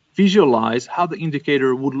visualize how the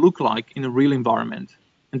indicator would look like in a real environment.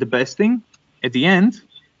 And the best thing, at the end,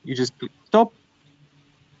 you just click stop,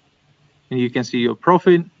 and you can see your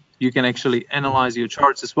profit. You can actually analyze your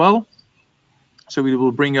charts as well. So it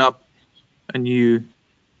will bring up a new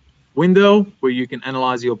window where you can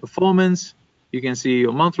analyze your performance. You can see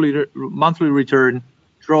your monthly return,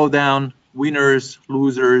 drawdown, winners,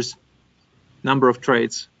 losers, number of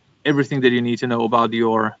trades, everything that you need to know about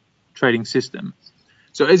your trading system.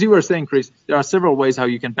 So as you were saying, Chris, there are several ways how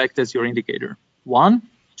you can backtest your indicator. One,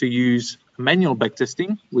 to use manual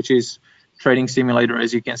backtesting, which is Trading Simulator,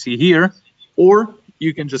 as you can see here, or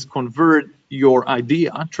you can just convert your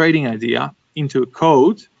idea, trading idea, into a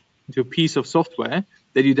code, into a piece of software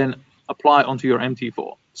that you then apply onto your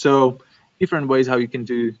MT4. So different ways how you can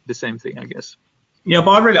do the same thing, I guess. Yeah,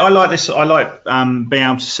 but I like this. I like being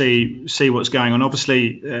able to see what's going on.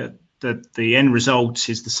 Obviously, the end result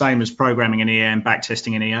is the same as programming an EA and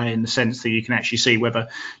backtesting an EA, in the sense that you can actually see whether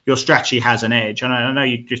your strategy has an edge. And I know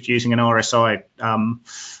you're just using an RSI,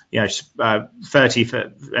 30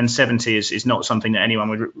 and 70 is not something that anyone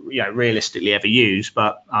would realistically ever use,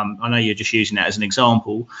 but I know you're just using that as an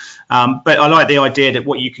example. But I like the idea that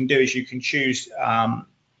what you can do is you can choose,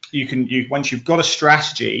 once you've got a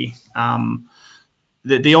strategy,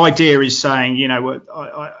 the idea is saying,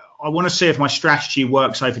 I want to see if my strategy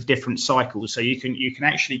works over different cycles. So you can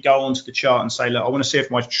actually go onto the chart and say, look, I want to see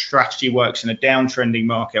if my strategy works in a downtrending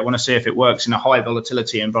market. I want to see if it works in a high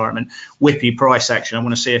volatility environment, whippy price action. I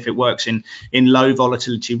want to see if it works in low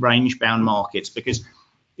volatility range bound markets. Because,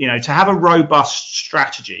 to have a robust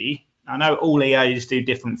strategy, I know all EAs do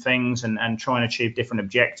different things and try and achieve different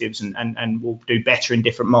objectives and will do better in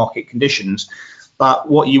different market conditions. But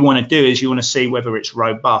what you want to do is you want to see whether it's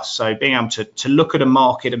robust. So being able to look at a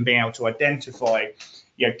market and being able to identify,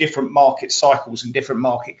 different market cycles and different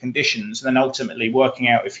market conditions, and then ultimately working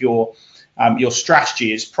out if your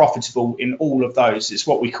strategy is profitable in all of those. It's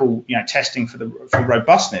what we call, testing for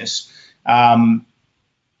robustness. I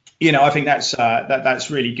think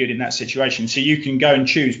that's really good in that situation. So you can go and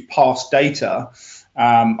choose past data.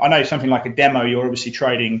 I know something like a demo, you're obviously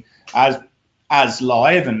trading as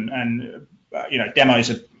live, and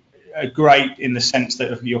demos are great in the sense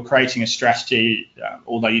that you're creating a strategy,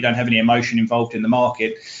 although you don't have any emotion involved in the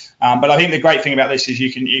market. But I think the great thing about this is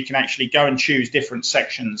you can actually go and choose different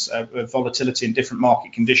sections of volatility in different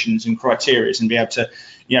market conditions and criteria, and be able to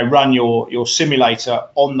run your simulator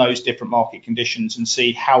on those different market conditions and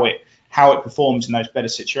see how it performs in those better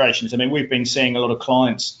situations. I mean, we've been seeing a lot of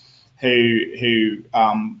clients who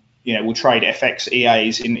will trade FX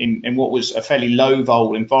EAs in what was a fairly low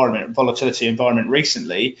volatility environment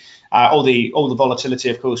recently. All the volatility,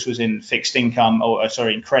 of course, was in fixed income,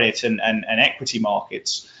 in credit and equity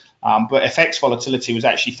markets. But FX volatility was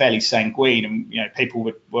actually fairly sanguine, and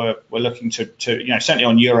people were looking to certainly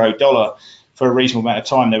on euro dollar for a reasonable amount of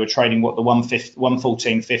time. They were trading the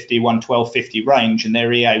 114.50, 112.50 range, and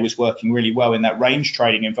their EA was working really well in that range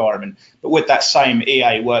trading environment. But would that same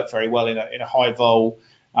EA work very well in a high vol,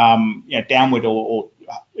 downward or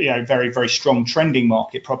very, very strong trending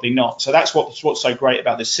market? Probably not. So that's what's so great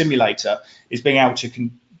about the simulator, is being able to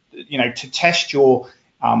to test your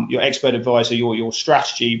expert advisor, your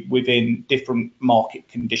strategy within different market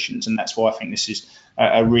conditions, and that's why I think this is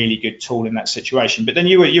a really good tool in that situation. But then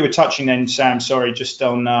you were touching then, Sam, sorry, just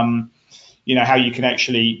on how you can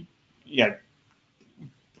actually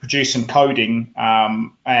produce some coding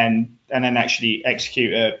and then actually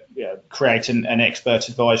execute create an expert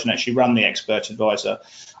advisor and actually run the expert advisor.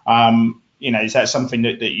 Is that something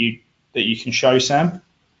that you can show, Sam?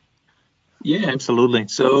 Yeah, absolutely.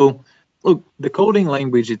 So look, the coding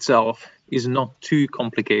language itself is not too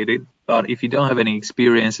complicated, but if you don't have any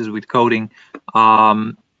experiences with coding,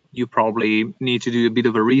 you probably need to do a bit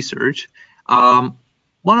of a research. One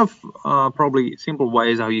of probably simple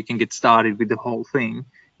ways how you can get started with the whole thing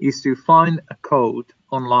is to find a code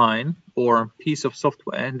online or piece of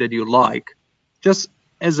software that you like, just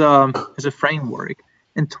as a framework,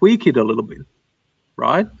 and tweak it a little bit,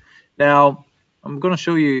 right? Now, I'm going to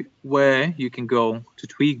show you where you can go to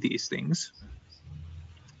tweak these things,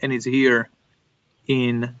 and it's here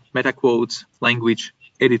in MetaQuote's language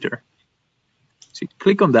editor. So you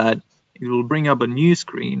click on that, it will bring up a new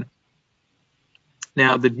screen.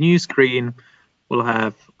 Now, the new screen will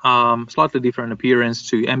have slightly different appearance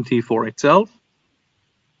to MT4 itself.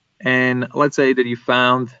 And let's say that you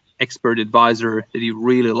found expert advisor that you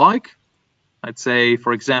really like. I'd say,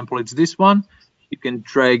 for example, it's this one. You can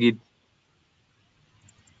drag it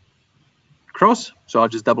across. So I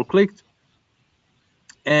just double clicked,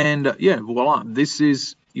 and yeah, voila, this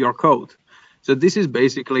is your code. So this is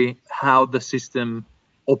basically how the system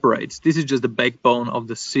operates. This is just the backbone of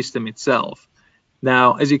the system itself.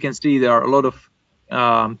 Now, as you can see, there are a lot of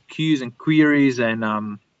queues and queries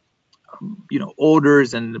and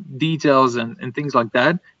orders and details and things like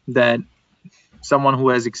that someone who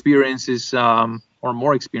has experiences or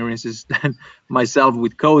more experiences than myself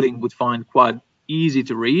with coding would find quite easy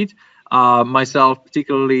to read. Myself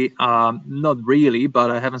particularly, not really,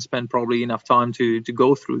 but I haven't spent probably enough time to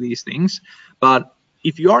go through these things. But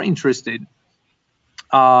if you are interested,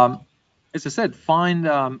 as I said, find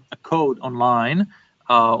a code online.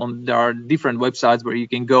 There are different websites where you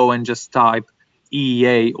can go and just type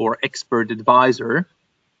EEA or expert advisor,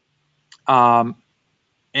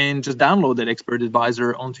 and just download that expert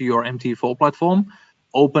advisor onto your MT4 platform,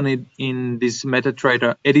 open it in this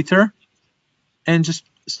MetaTrader editor, and just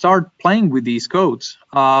start playing with these codes.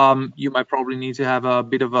 You might probably need to have a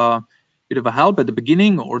bit of a bit of a help at the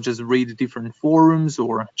beginning, or just read different forums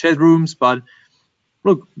or chat rooms. But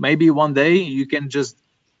look, maybe one day you can just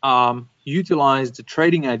utilize the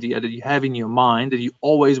trading idea that you have in your mind that you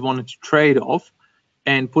always wanted to trade off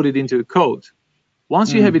and put it into a code.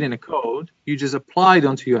 Once you have it in a code, you just apply it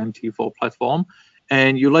onto your MT4 platform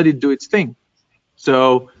and you let it do its thing.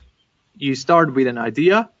 So you start with an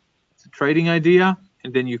idea, it's a trading idea,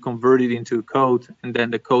 and then you convert it into a code, and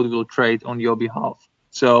then the code will trade on your behalf.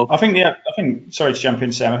 So I think sorry to jump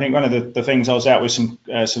in, Sam. I think one of the things, I was out with some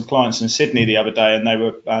clients in Sydney the other day, and they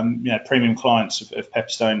were premium clients of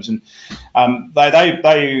Pepperstone's, and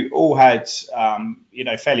they all had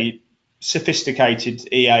fairly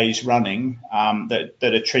sophisticated EAs running that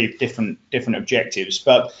achieved different objectives.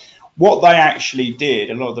 But what they actually did,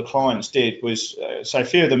 a lot of the clients did, was so a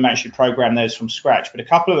few of them actually programmed theirs from scratch, but a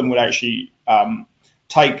couple of them would actually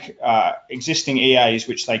take existing EAs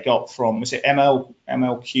which they got from, was it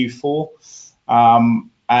MLQ4,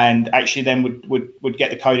 and actually then would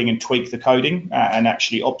get the coding and tweak the coding and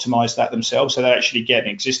actually optimize that themselves. So they actually get an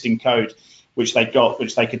existing code which they got,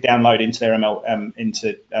 which they could download into their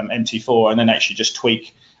MT4, and then actually just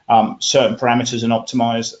tweak certain parameters and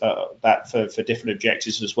optimize that for different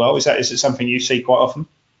objectives as well. Is it something you see quite often?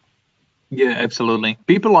 Yeah, absolutely.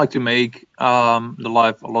 People like to make the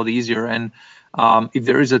life a lot easier, and if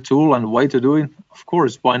there is a tool and a way to do it, of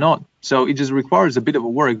course, why not? So it just requires a bit of a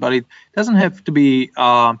work, but it doesn't have to be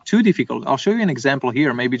too difficult. I'll show you an example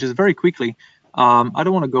here, maybe just very quickly. I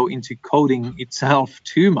don't want to go into coding itself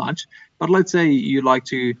too much, but let's say you like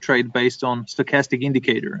to trade based on stochastic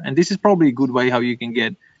indicator, and this is probably a good way how you can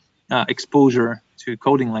get exposure to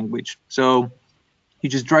coding language. So you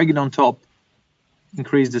just drag it on top,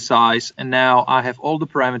 increase the size, and now I have all the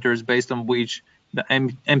parameters based on which the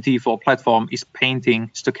MT4 platform is painting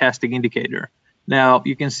stochastic indicator. Now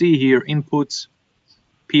you can see here inputs,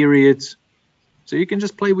 periods. So you can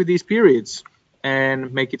just play with these periods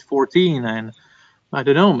and make it 14, and I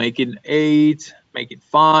don't know, make it 8, make it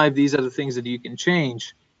 5. These are the things that you can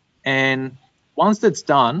change. And once that's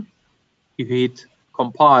done, you hit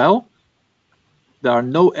compile. There are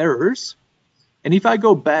no errors. And if I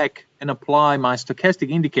go back and apply my stochastic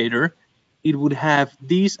indicator, it would have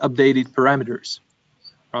these updated parameters,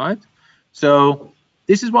 right? So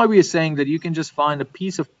this is why we are saying that you can just find a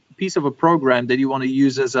piece of a program that you want to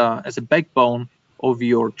use as a backbone of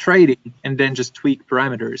your trading, and then just tweak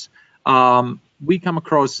parameters. We come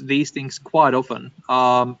across these things quite often,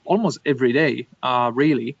 almost every day,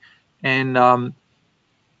 really. And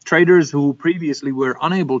traders who previously were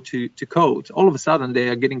unable to code, all of a sudden they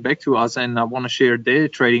are getting back to us and want to share their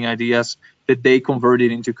trading ideas that they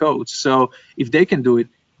converted into codes. So if they can do it,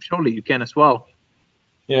 surely you can as well.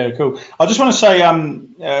 Yeah, cool. I just want to say,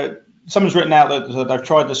 someone's written out that they've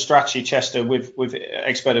tried the strategy tester with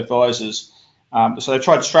expert advisors. So they've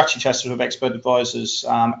tried strategy testers with expert advisors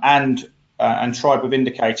and tried with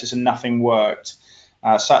indicators, and nothing worked.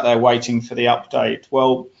 Sat there waiting for the update.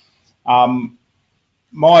 Well,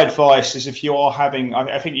 my advice is, if you are having,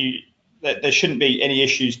 I think that there shouldn't be any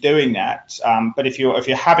issues doing that. But if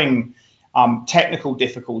you're having technical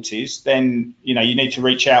difficulties, then you need to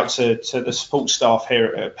reach out to the support staff here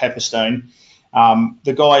at Pepperstone.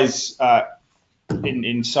 The guys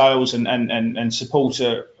in sales and support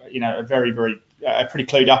are very pretty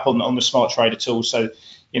clued up on the smart trader tool. So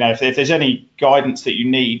if there's any guidance that you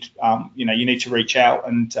need, you need to reach out,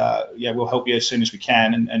 and we'll help you as soon as we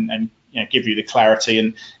can, and give you the clarity.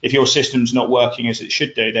 And if your system's not working as it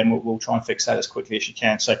should do, then we'll try and fix that as quickly as you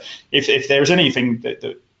can. So if there's anything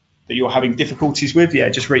that you're having difficulties with,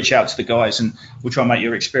 just reach out to the guys, and we'll try and make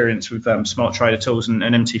your experience with smart trader tools and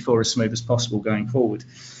MT4 as smooth as possible going forward.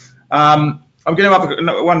 I'm going to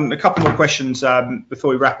have a couple more questions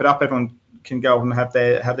before we wrap it up. Everyone can go and have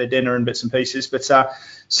their dinner and bits and pieces. But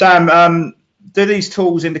Sam, do these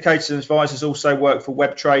tools, indicators and advisors, also work for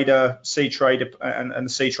WebTrader, CTrader, and the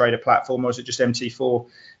CTrader platform, or is it just MT4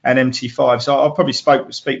 and MT5? So I'll probably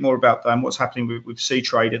speak more about what's happening with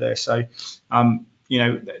CTrader there. So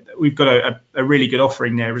we've got a really good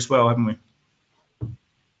offering there as well, haven't we?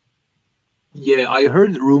 Yeah, I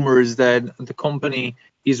heard rumors that the company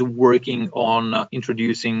is working on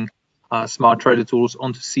introducing smart trader tools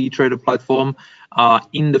onto CTrader platform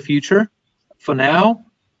in the future. For now,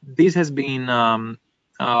 this has been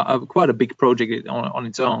quite a big project on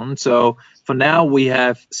its own. So for now, we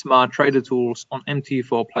have smart trader tools on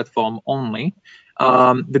MT4 platform only.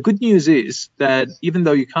 The good news is that even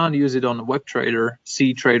though you can't use it on WebTrader,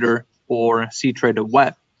 CTrader, or CTrader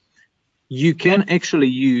Web, you can actually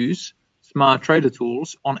use smart trader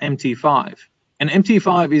tools on MT5. And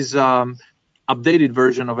MT5 is updated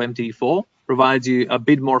version of MT4. provides you a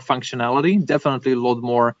bit more functionality, definitely a lot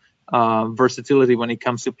more versatility when it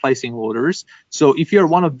comes to placing orders. So if you're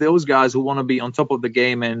one of those guys who want to be on top of the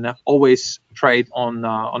game and always trade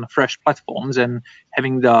on fresh platforms and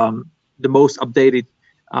having the most updated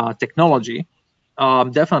technology,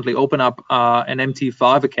 definitely open up an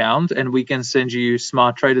MT5 account, and we can send you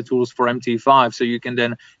smart trader tools for MT5, so you can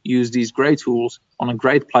then use these great tools on a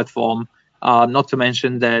great platform. Not to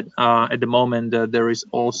mention that at the moment there is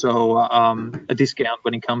also a discount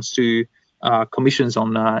when it comes to commissions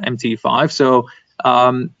on MT5. So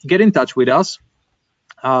get in touch with us.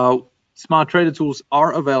 Smart trader tools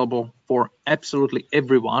are available for absolutely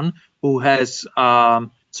everyone who has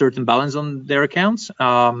certain balance on their accounts.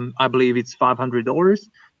 I believe it's $500,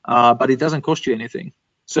 but it doesn't cost you anything.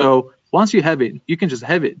 So once you have it, you can just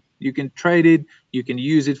have it. You can trade it. You can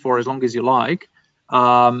use it for as long as you like.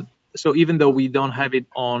 So even though we don't have it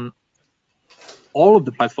on all of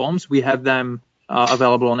the platforms, we have them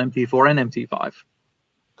available on MT4 and MT5.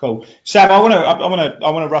 Cool, Sam. I want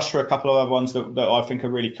to rush through a couple of other ones that I think are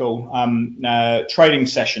really cool. Trading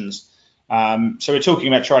sessions. So we're talking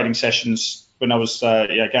about trading sessions when I was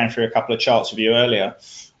going through a couple of charts with you earlier.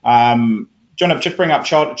 Do you want to just bring up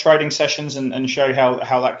trading sessions and show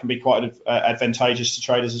how that can be quite advantageous to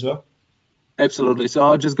traders as well? Absolutely.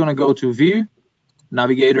 So I'm just going to go to View,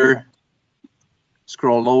 Navigator,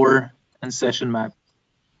 scroll lower, and Session Map.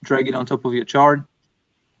 Drag it on top of your chart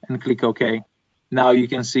and click OK. Now you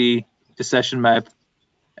can see the session map,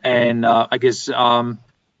 and I guess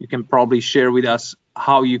you can probably share with us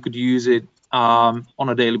how you could use it on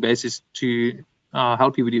a daily basis to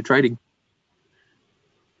help you with your trading.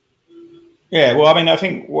 Yeah, well, I mean, I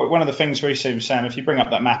think one of the things we see, Sam, if you bring up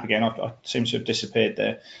that map again, I seem to have disappeared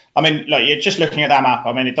there. I mean, like, you're just looking at that map.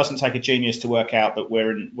 I mean, it doesn't take a genius to work out that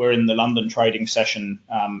we're in the London trading session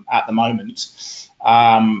at the moment.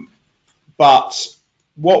 But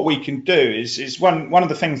what we can do is one of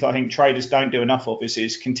the things that I think traders don't do enough of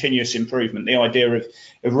is continuous improvement. The idea of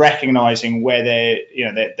recognizing where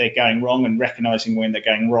they're going wrong and recognizing when they're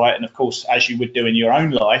going right. And of course, as you would do in your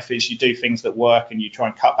own life, is you do things that work and you try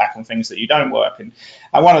and cut back on things that you don't work. And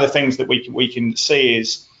one of the things that we can see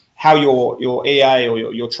is how your EA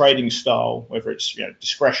or your trading style, whether it's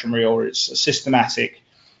discretionary or it's systematic,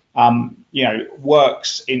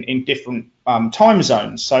 works in different time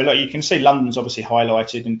zones. So like, you can see London's obviously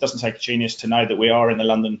highlighted, and it doesn't take a genius to know that we are in the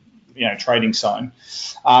London trading zone.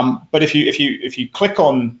 But if you click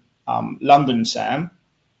on London, Sam,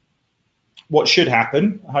 what should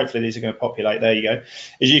happen, hopefully these are going to populate, there you go,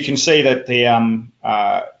 is you can see that the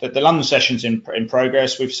London session's in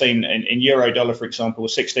progress. We've seen in euro dollar, for example,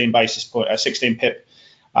 16 pip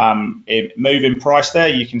move in price there.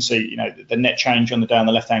 You can see the net change down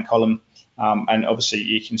the left hand column, and obviously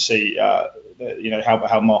you can see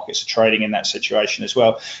how markets are trading in that situation as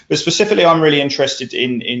well. But specifically, I'm really interested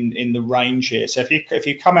in the range here. So if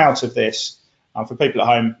you come out of this, for people at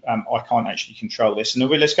home, I can't actually control this. And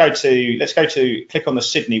let's go to click on the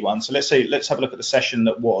Sydney one. So let's have a look at the session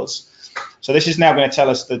that was. So this is now going to tell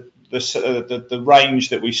us the range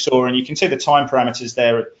that we saw, and you can see the time parameters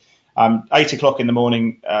there. 8 o'clock in the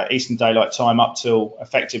morning Eastern Daylight Time up till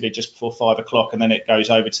effectively just before 5 o'clock, and then it goes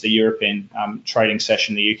over to the European trading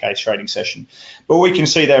session, the UK trading session. But what we can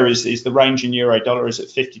see there is the range in euro dollar is at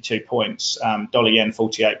 52 points, dollar yen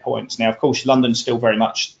 48 points. Now, of course, London's still very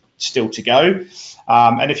much still to go.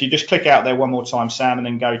 And if you just click out there one more time, Sam, and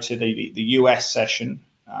then go to the US session,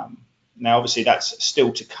 now obviously that's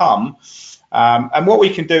still to come. And what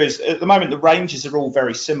we can do is, at the moment, the ranges are all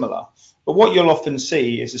very similar. But what you'll often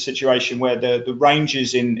see is a situation where the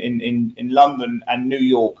ranges in London and New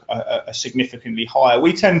York are significantly higher.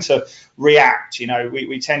 We tend to react,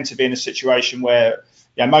 we tend to be in a situation where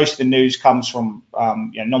most of the news comes from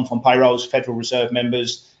non-farm payrolls, Federal Reserve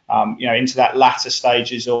members, into that latter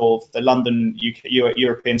stages of the London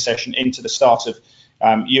European session into the start of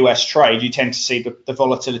US trade. You tend to see the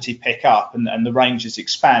volatility pick up and the ranges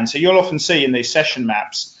expand. So you'll often see in these session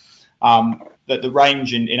maps that the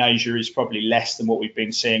range in Asia is probably less than what we've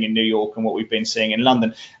been seeing in New York and what we've been seeing in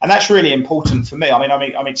London. And that's really important for me.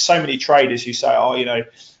 I mean, so many traders who say, I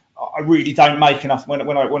really don't make enough.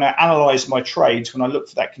 When I analyze my trades, when I look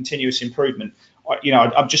for that continuous improvement,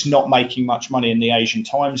 I'm just not making much money in the Asian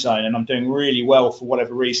time zone, and I'm doing really well for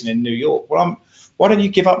whatever reason in New York. Well, why don't you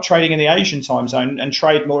give up trading in the Asian time zone and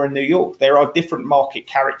trade more in New York? There are different market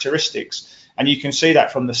characteristics, and you can see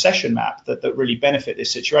that from the session map that really benefit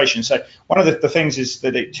this situation. So one of the things is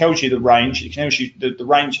that it tells you the range. It tells you the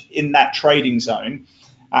range in that trading zone,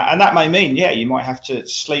 and that may mean, you might have to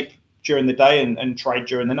sleep during the day and trade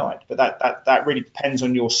during the night. But that really depends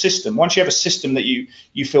on your system. Once you have a system that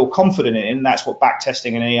you feel confident in, that's what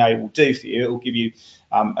backtesting and EA will do for you. It will give you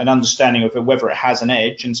an understanding of whether it has an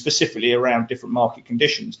edge, and specifically around different market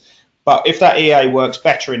conditions. But if that EA works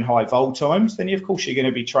better in high vol times, then of course you're going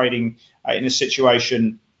to be trading in a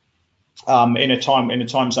situation in a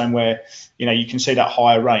time zone where you can see that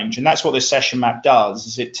higher range. And that's what this session map does,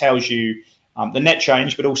 is it tells you the net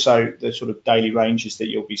change, but also the sort of daily ranges that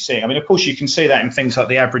you'll be seeing. I mean, of course, you can see that in things like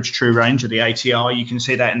the average true range or the ATR. You can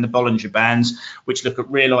see that in the Bollinger Bands, which look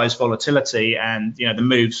at realized volatility and the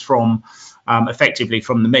moves from effectively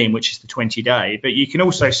from the mean, which is the 20-day. But you can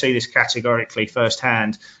also see this categorically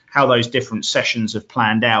firsthand, how those different sessions have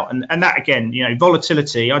planned out. And that, again,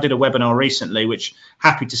 volatility, I did a webinar recently, which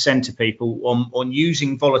happy to send to people on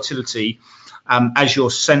using volatility as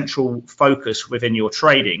your central focus within your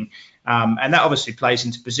trading. And that obviously plays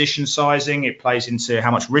into position sizing. It plays into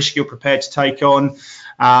how much risk you're prepared to take on.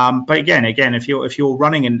 But again, if you're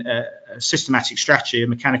running a systematic strategy, a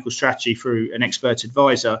mechanical strategy through an expert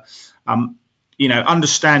advisor,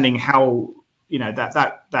 understanding how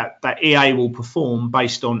that EA will perform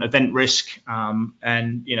based on event risk,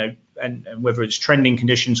 and whether it's trending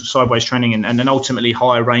conditions or sideways trending, and then ultimately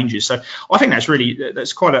higher ranges. So I think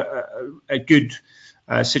that's quite a good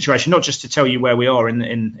situation, not just to tell you where we are in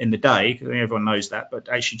the day, because everyone knows that, but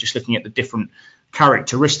actually just looking at the different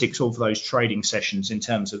characteristics of those trading sessions in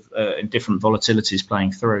terms of different volatilities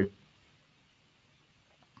playing through.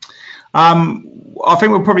 I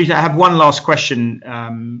think we'll probably have one last question,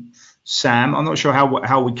 Sam. I'm not sure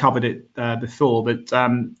how we covered it before, but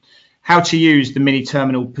how to use the mini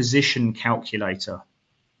terminal position calculator.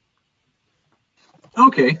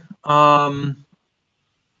 Okay. I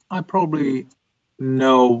probably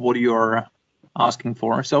know what you're asking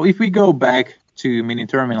for. So if we go back to mini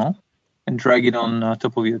terminal and drag it on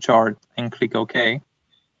top of your chart and click OK,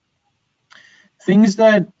 things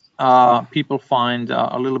that people find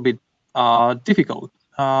a little bit difficult,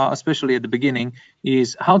 especially at the beginning,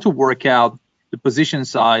 is how to work out the position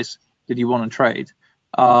size that you want to trade.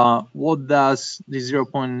 What does the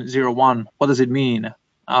 0.01, what does it mean?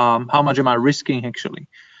 How much am I risking actually?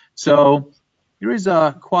 So here is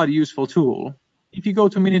a quite useful tool. If you go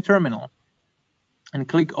to mini terminal and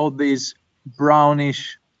click on this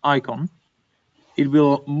brownish icon, it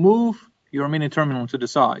will move your mini terminal to the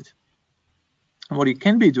side. And what you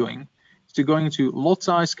can be doing is to go into lot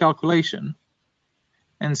size calculation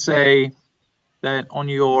and say that on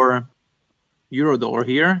your euro dollar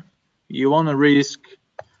here, you want to risk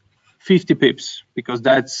 50 pips, because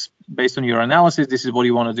that's based on your analysis. This is what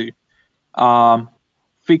you want to do.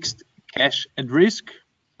 Fixed cash at risk.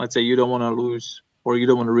 Let's say you don't want to lose, or you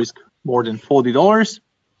don't want to risk more than $40.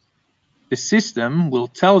 The system will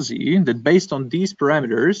tell you that based on these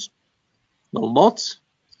parameters, the lots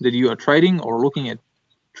that you are trading or looking at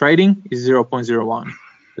trading is 0.01.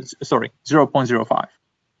 Sorry, 0.05.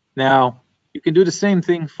 Now, you can do the same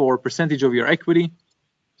thing for percentage of your equity.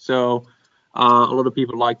 So a lot of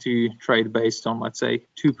people like to trade based on, let's say,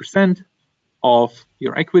 2% of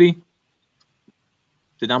your equity.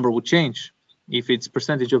 The number would change. If it's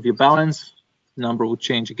percentage of your balance, the number would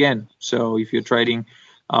change again. So if you're trading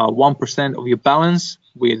 1% of your balance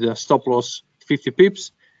with a stop loss 50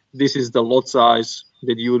 pips, this is the lot size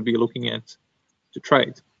that you would be looking at to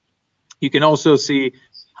trade. You can also see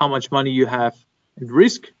how much money you have at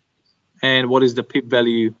risk and what is the pip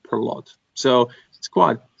value per lot. So it's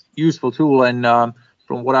quite useful tool, and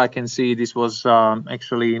from what I can see, this was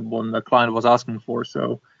actually what the client was asking for.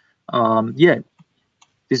 So yeah,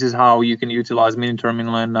 this is how you can utilize mini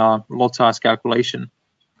terminal and lot size calculation.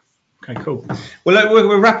 Okay, cool. Well,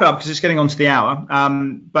 we'll wrap it up because it's getting on to the hour.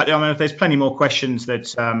 But I mean, if there's plenty more questions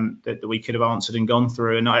that we could have answered and gone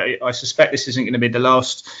through, and I suspect this isn't going to be the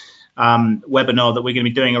last webinar that we're going to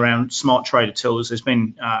be doing around smart trader tools. There's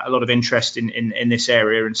been a lot of interest in this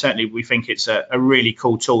area, and certainly we think it's a really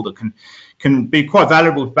cool tool that can be quite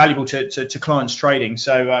valuable to clients trading.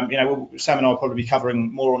 So you know, Sam and I will probably be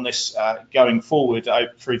covering more on this going forward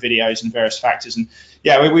through videos and various factors. And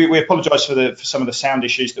yeah, we apologise for some of the sound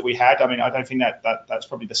issues that we had. I mean, I don't think that's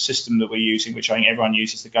probably the system that we're using, which I think everyone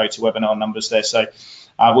uses, the GoToWebinar numbers there. So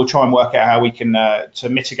we'll try and work out how we can to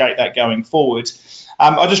mitigate that going forward.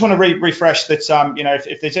 I just want to refresh that, you know,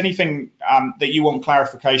 if there's anything that you want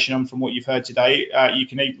clarification on from what you've heard today, you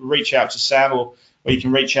can reach out to Sam or you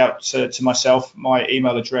can reach out to myself. My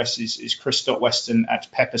email address is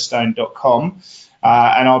chris.weston@pepperstone.com,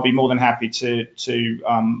 and I'll be more than happy to you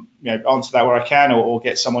know, answer that where I can, or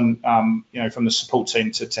get someone you know, from the support team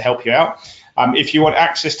to help you out. If you want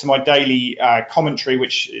access to my daily commentary,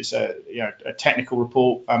 which is a technical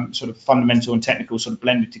report, sort of fundamental and technical sort of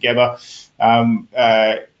blended together, then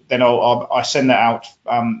I send that out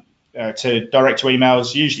to direct to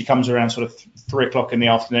emails. Usually comes around sort of 3 o'clock in the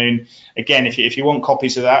afternoon. Again, if you want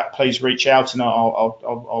copies of that, please reach out and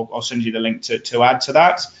I'll send you the link to add to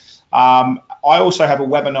that. I also have a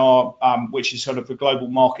webinar which is sort of the global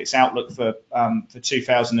markets outlook for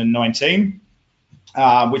 2019.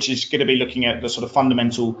 Which is going to be looking at the sort of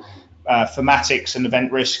fundamental thematics and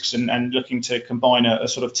event risks and looking to combine a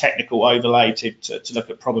sort of technical overlay to look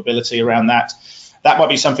at probability around that. That might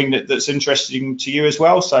be something that's interesting to you as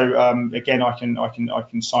well. So again, I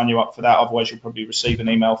can sign you up for that. Otherwise, you'll probably receive an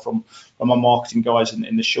email from our marketing guys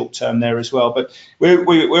in the short term there as well. But we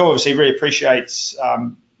obviously really appreciate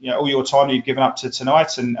all your time you've given up to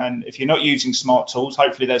tonight. And if you're not using smart tools,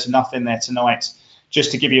 hopefully there's enough in there tonight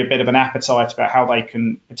just to give you a bit of an appetite about how they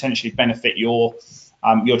can potentially benefit your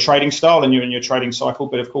trading style and your trading cycle.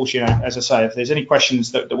 But of course, as I say, if there's any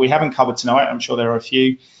questions that we haven't covered tonight, I'm sure there are a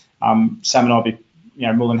few. Sam and I'll be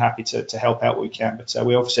more than happy to help out where we can. But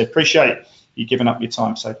we obviously appreciate you giving up your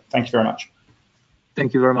time. So thank you very much.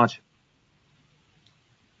 Thank you very much.